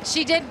 Tim, but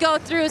she did go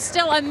through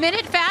still a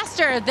minute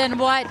faster than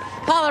what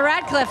Paula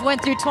Radcliffe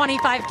went through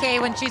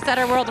 25K when she set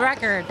her world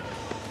record.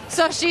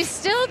 So she's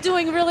still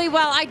doing really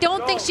well. I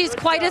don't think she's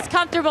quite as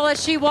comfortable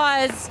as she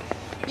was,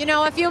 you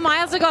know, a few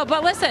miles ago.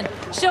 But listen,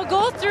 she'll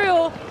go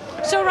through,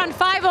 she'll run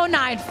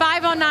 5:09,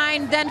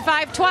 5:09, then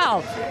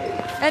 5:12.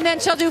 And then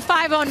she'll do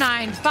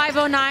 5:09,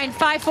 5:09,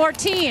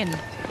 5:14.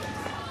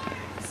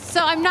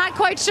 So I'm not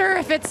quite sure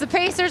if it's the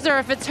pacers or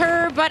if it's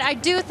her, but I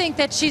do think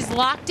that she's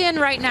locked in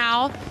right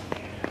now.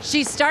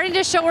 She's starting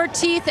to show her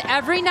teeth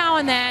every now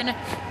and then.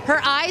 Her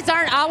eyes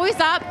aren't always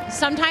up.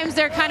 Sometimes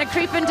they're kind of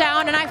creeping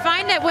down. And I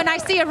find that when I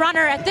see a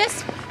runner at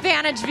this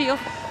vantage view,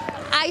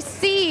 I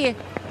see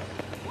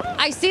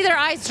their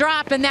eyes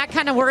drop, and that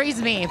kind of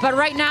worries me. But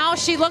right now,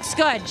 she looks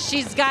good.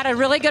 She's got a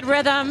really good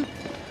rhythm.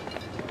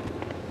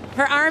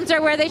 Her arms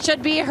are where they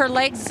should be. Her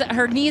legs,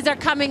 her knees are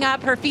coming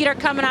up. Her feet are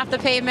coming off the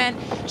pavement.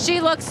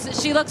 She looks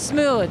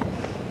smooth.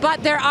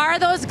 But there are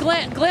those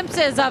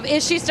glimpses of,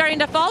 is she starting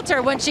to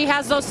falter when she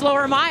has those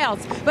slower miles?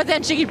 But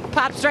then she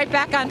pops right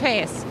back on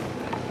pace.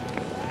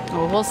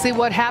 Well, we'll see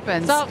what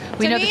happens. So,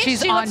 we know me, that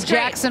she's she on looks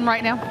Jackson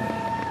right now.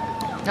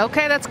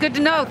 Okay, that's good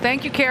to know.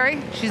 Thank you, Carrie.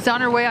 She's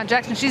on her way on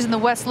Jackson. She's in the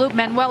West Loop.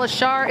 Manuela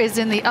Schär is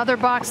in the other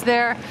box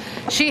there.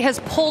 She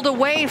has pulled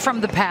away from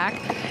the pack,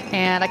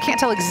 and I can't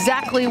tell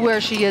exactly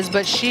where she is,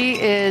 but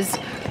she is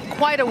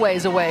quite a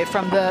ways away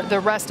from the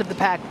rest of the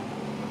pack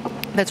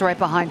that's right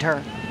behind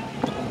her.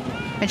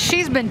 And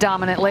she's been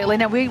dominant lately.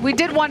 Now, we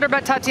did wonder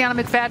about Tatiana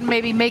McFadden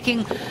maybe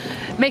making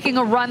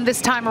a run this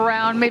time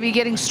around, maybe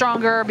getting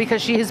stronger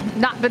because she has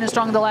not been as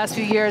strong the last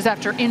few years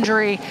after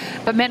injury.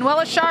 But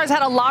Manuela Schär has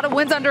had a lot of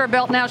wins under her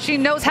belt now. She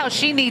knows how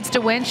she needs to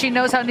win. She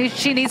knows how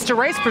she needs to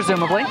race,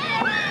 presumably.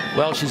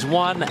 Well, she's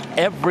won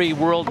every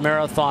World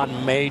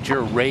Marathon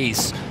major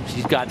race.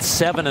 She's got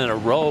 7 in a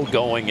row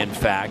going, in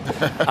fact.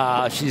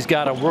 She's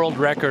got a world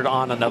record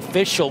on an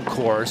official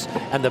course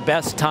and the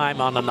best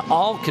time on an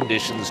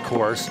all-conditions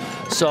course.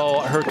 So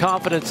her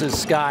confidence is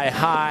sky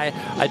high.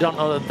 I don't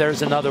know that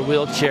there's another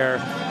wheelchair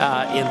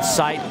in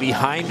sight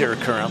behind her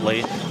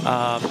currently.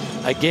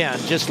 Again,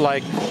 just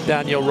like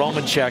Daniel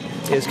Romanchek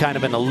is kind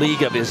of in a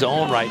league of his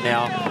own right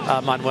now,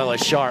 Manuela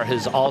Schär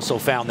has also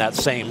found that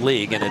same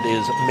league, and it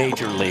is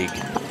Major League.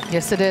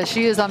 Yes, it is.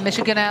 She is on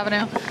Michigan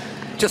Avenue.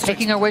 Just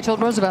taking her way to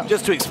Old Roosevelt.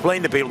 Just to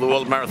explain to people the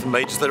World Marathon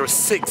Majors, there are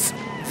 6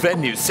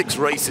 venues, 6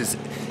 races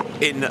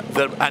in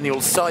the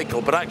annual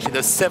cycle, but actually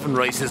there's 7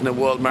 races in a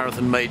World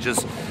Marathon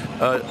Majors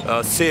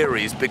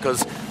series,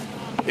 because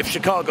if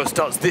Chicago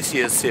starts this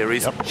year's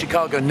series,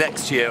 Chicago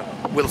next year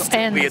will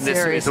still be in this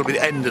series. It'll be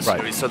the end of the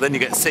series. So then you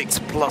get 6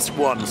 plus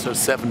 1, so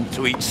 7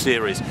 to each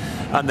series.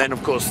 And then,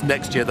 of course,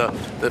 next year,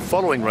 the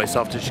following race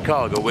after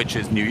Chicago, which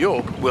is New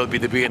York, will be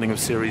the beginning of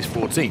Series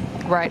 14.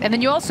 Right. And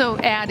then you also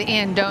add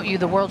in, don't you,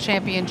 the World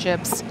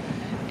Championships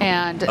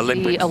and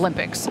the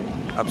Olympics.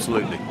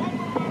 Absolutely.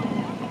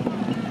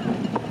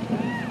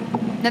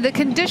 Now, the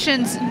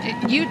conditions,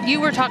 you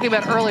were talking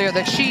about earlier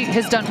that she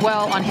has done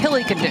well on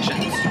hilly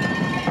conditions.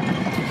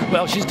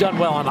 Well, she's done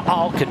well on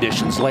all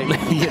conditions lately.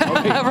 You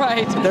know?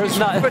 Right. There's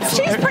not. But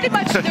she's pretty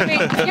much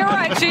doing. You're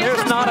right.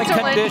 There's not a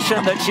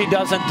condition that she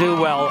doesn't do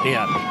well in.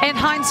 And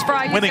Heinz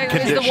Frey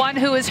is the one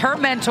who is her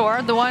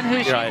mentor, the one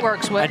who she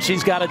works with. And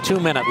she's got a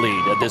 2-minute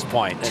lead at this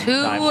point.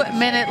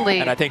 2-minute lead.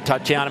 And I think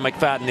Tatiana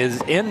McFadden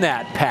is in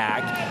that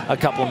pack a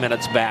couple of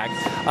minutes back.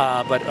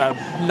 But a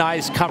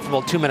nice,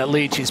 comfortable 2-minute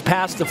lead. She's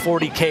past the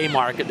 40K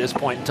mark at this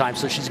point in time,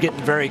 so she's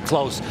getting very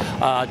close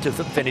to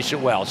finish it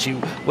well. She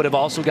would have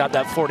also got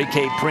that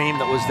 40K premium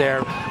that was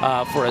there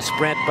for a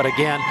sprint, but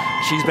again,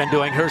 she's been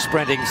doing her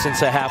sprinting since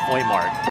the halfway mark.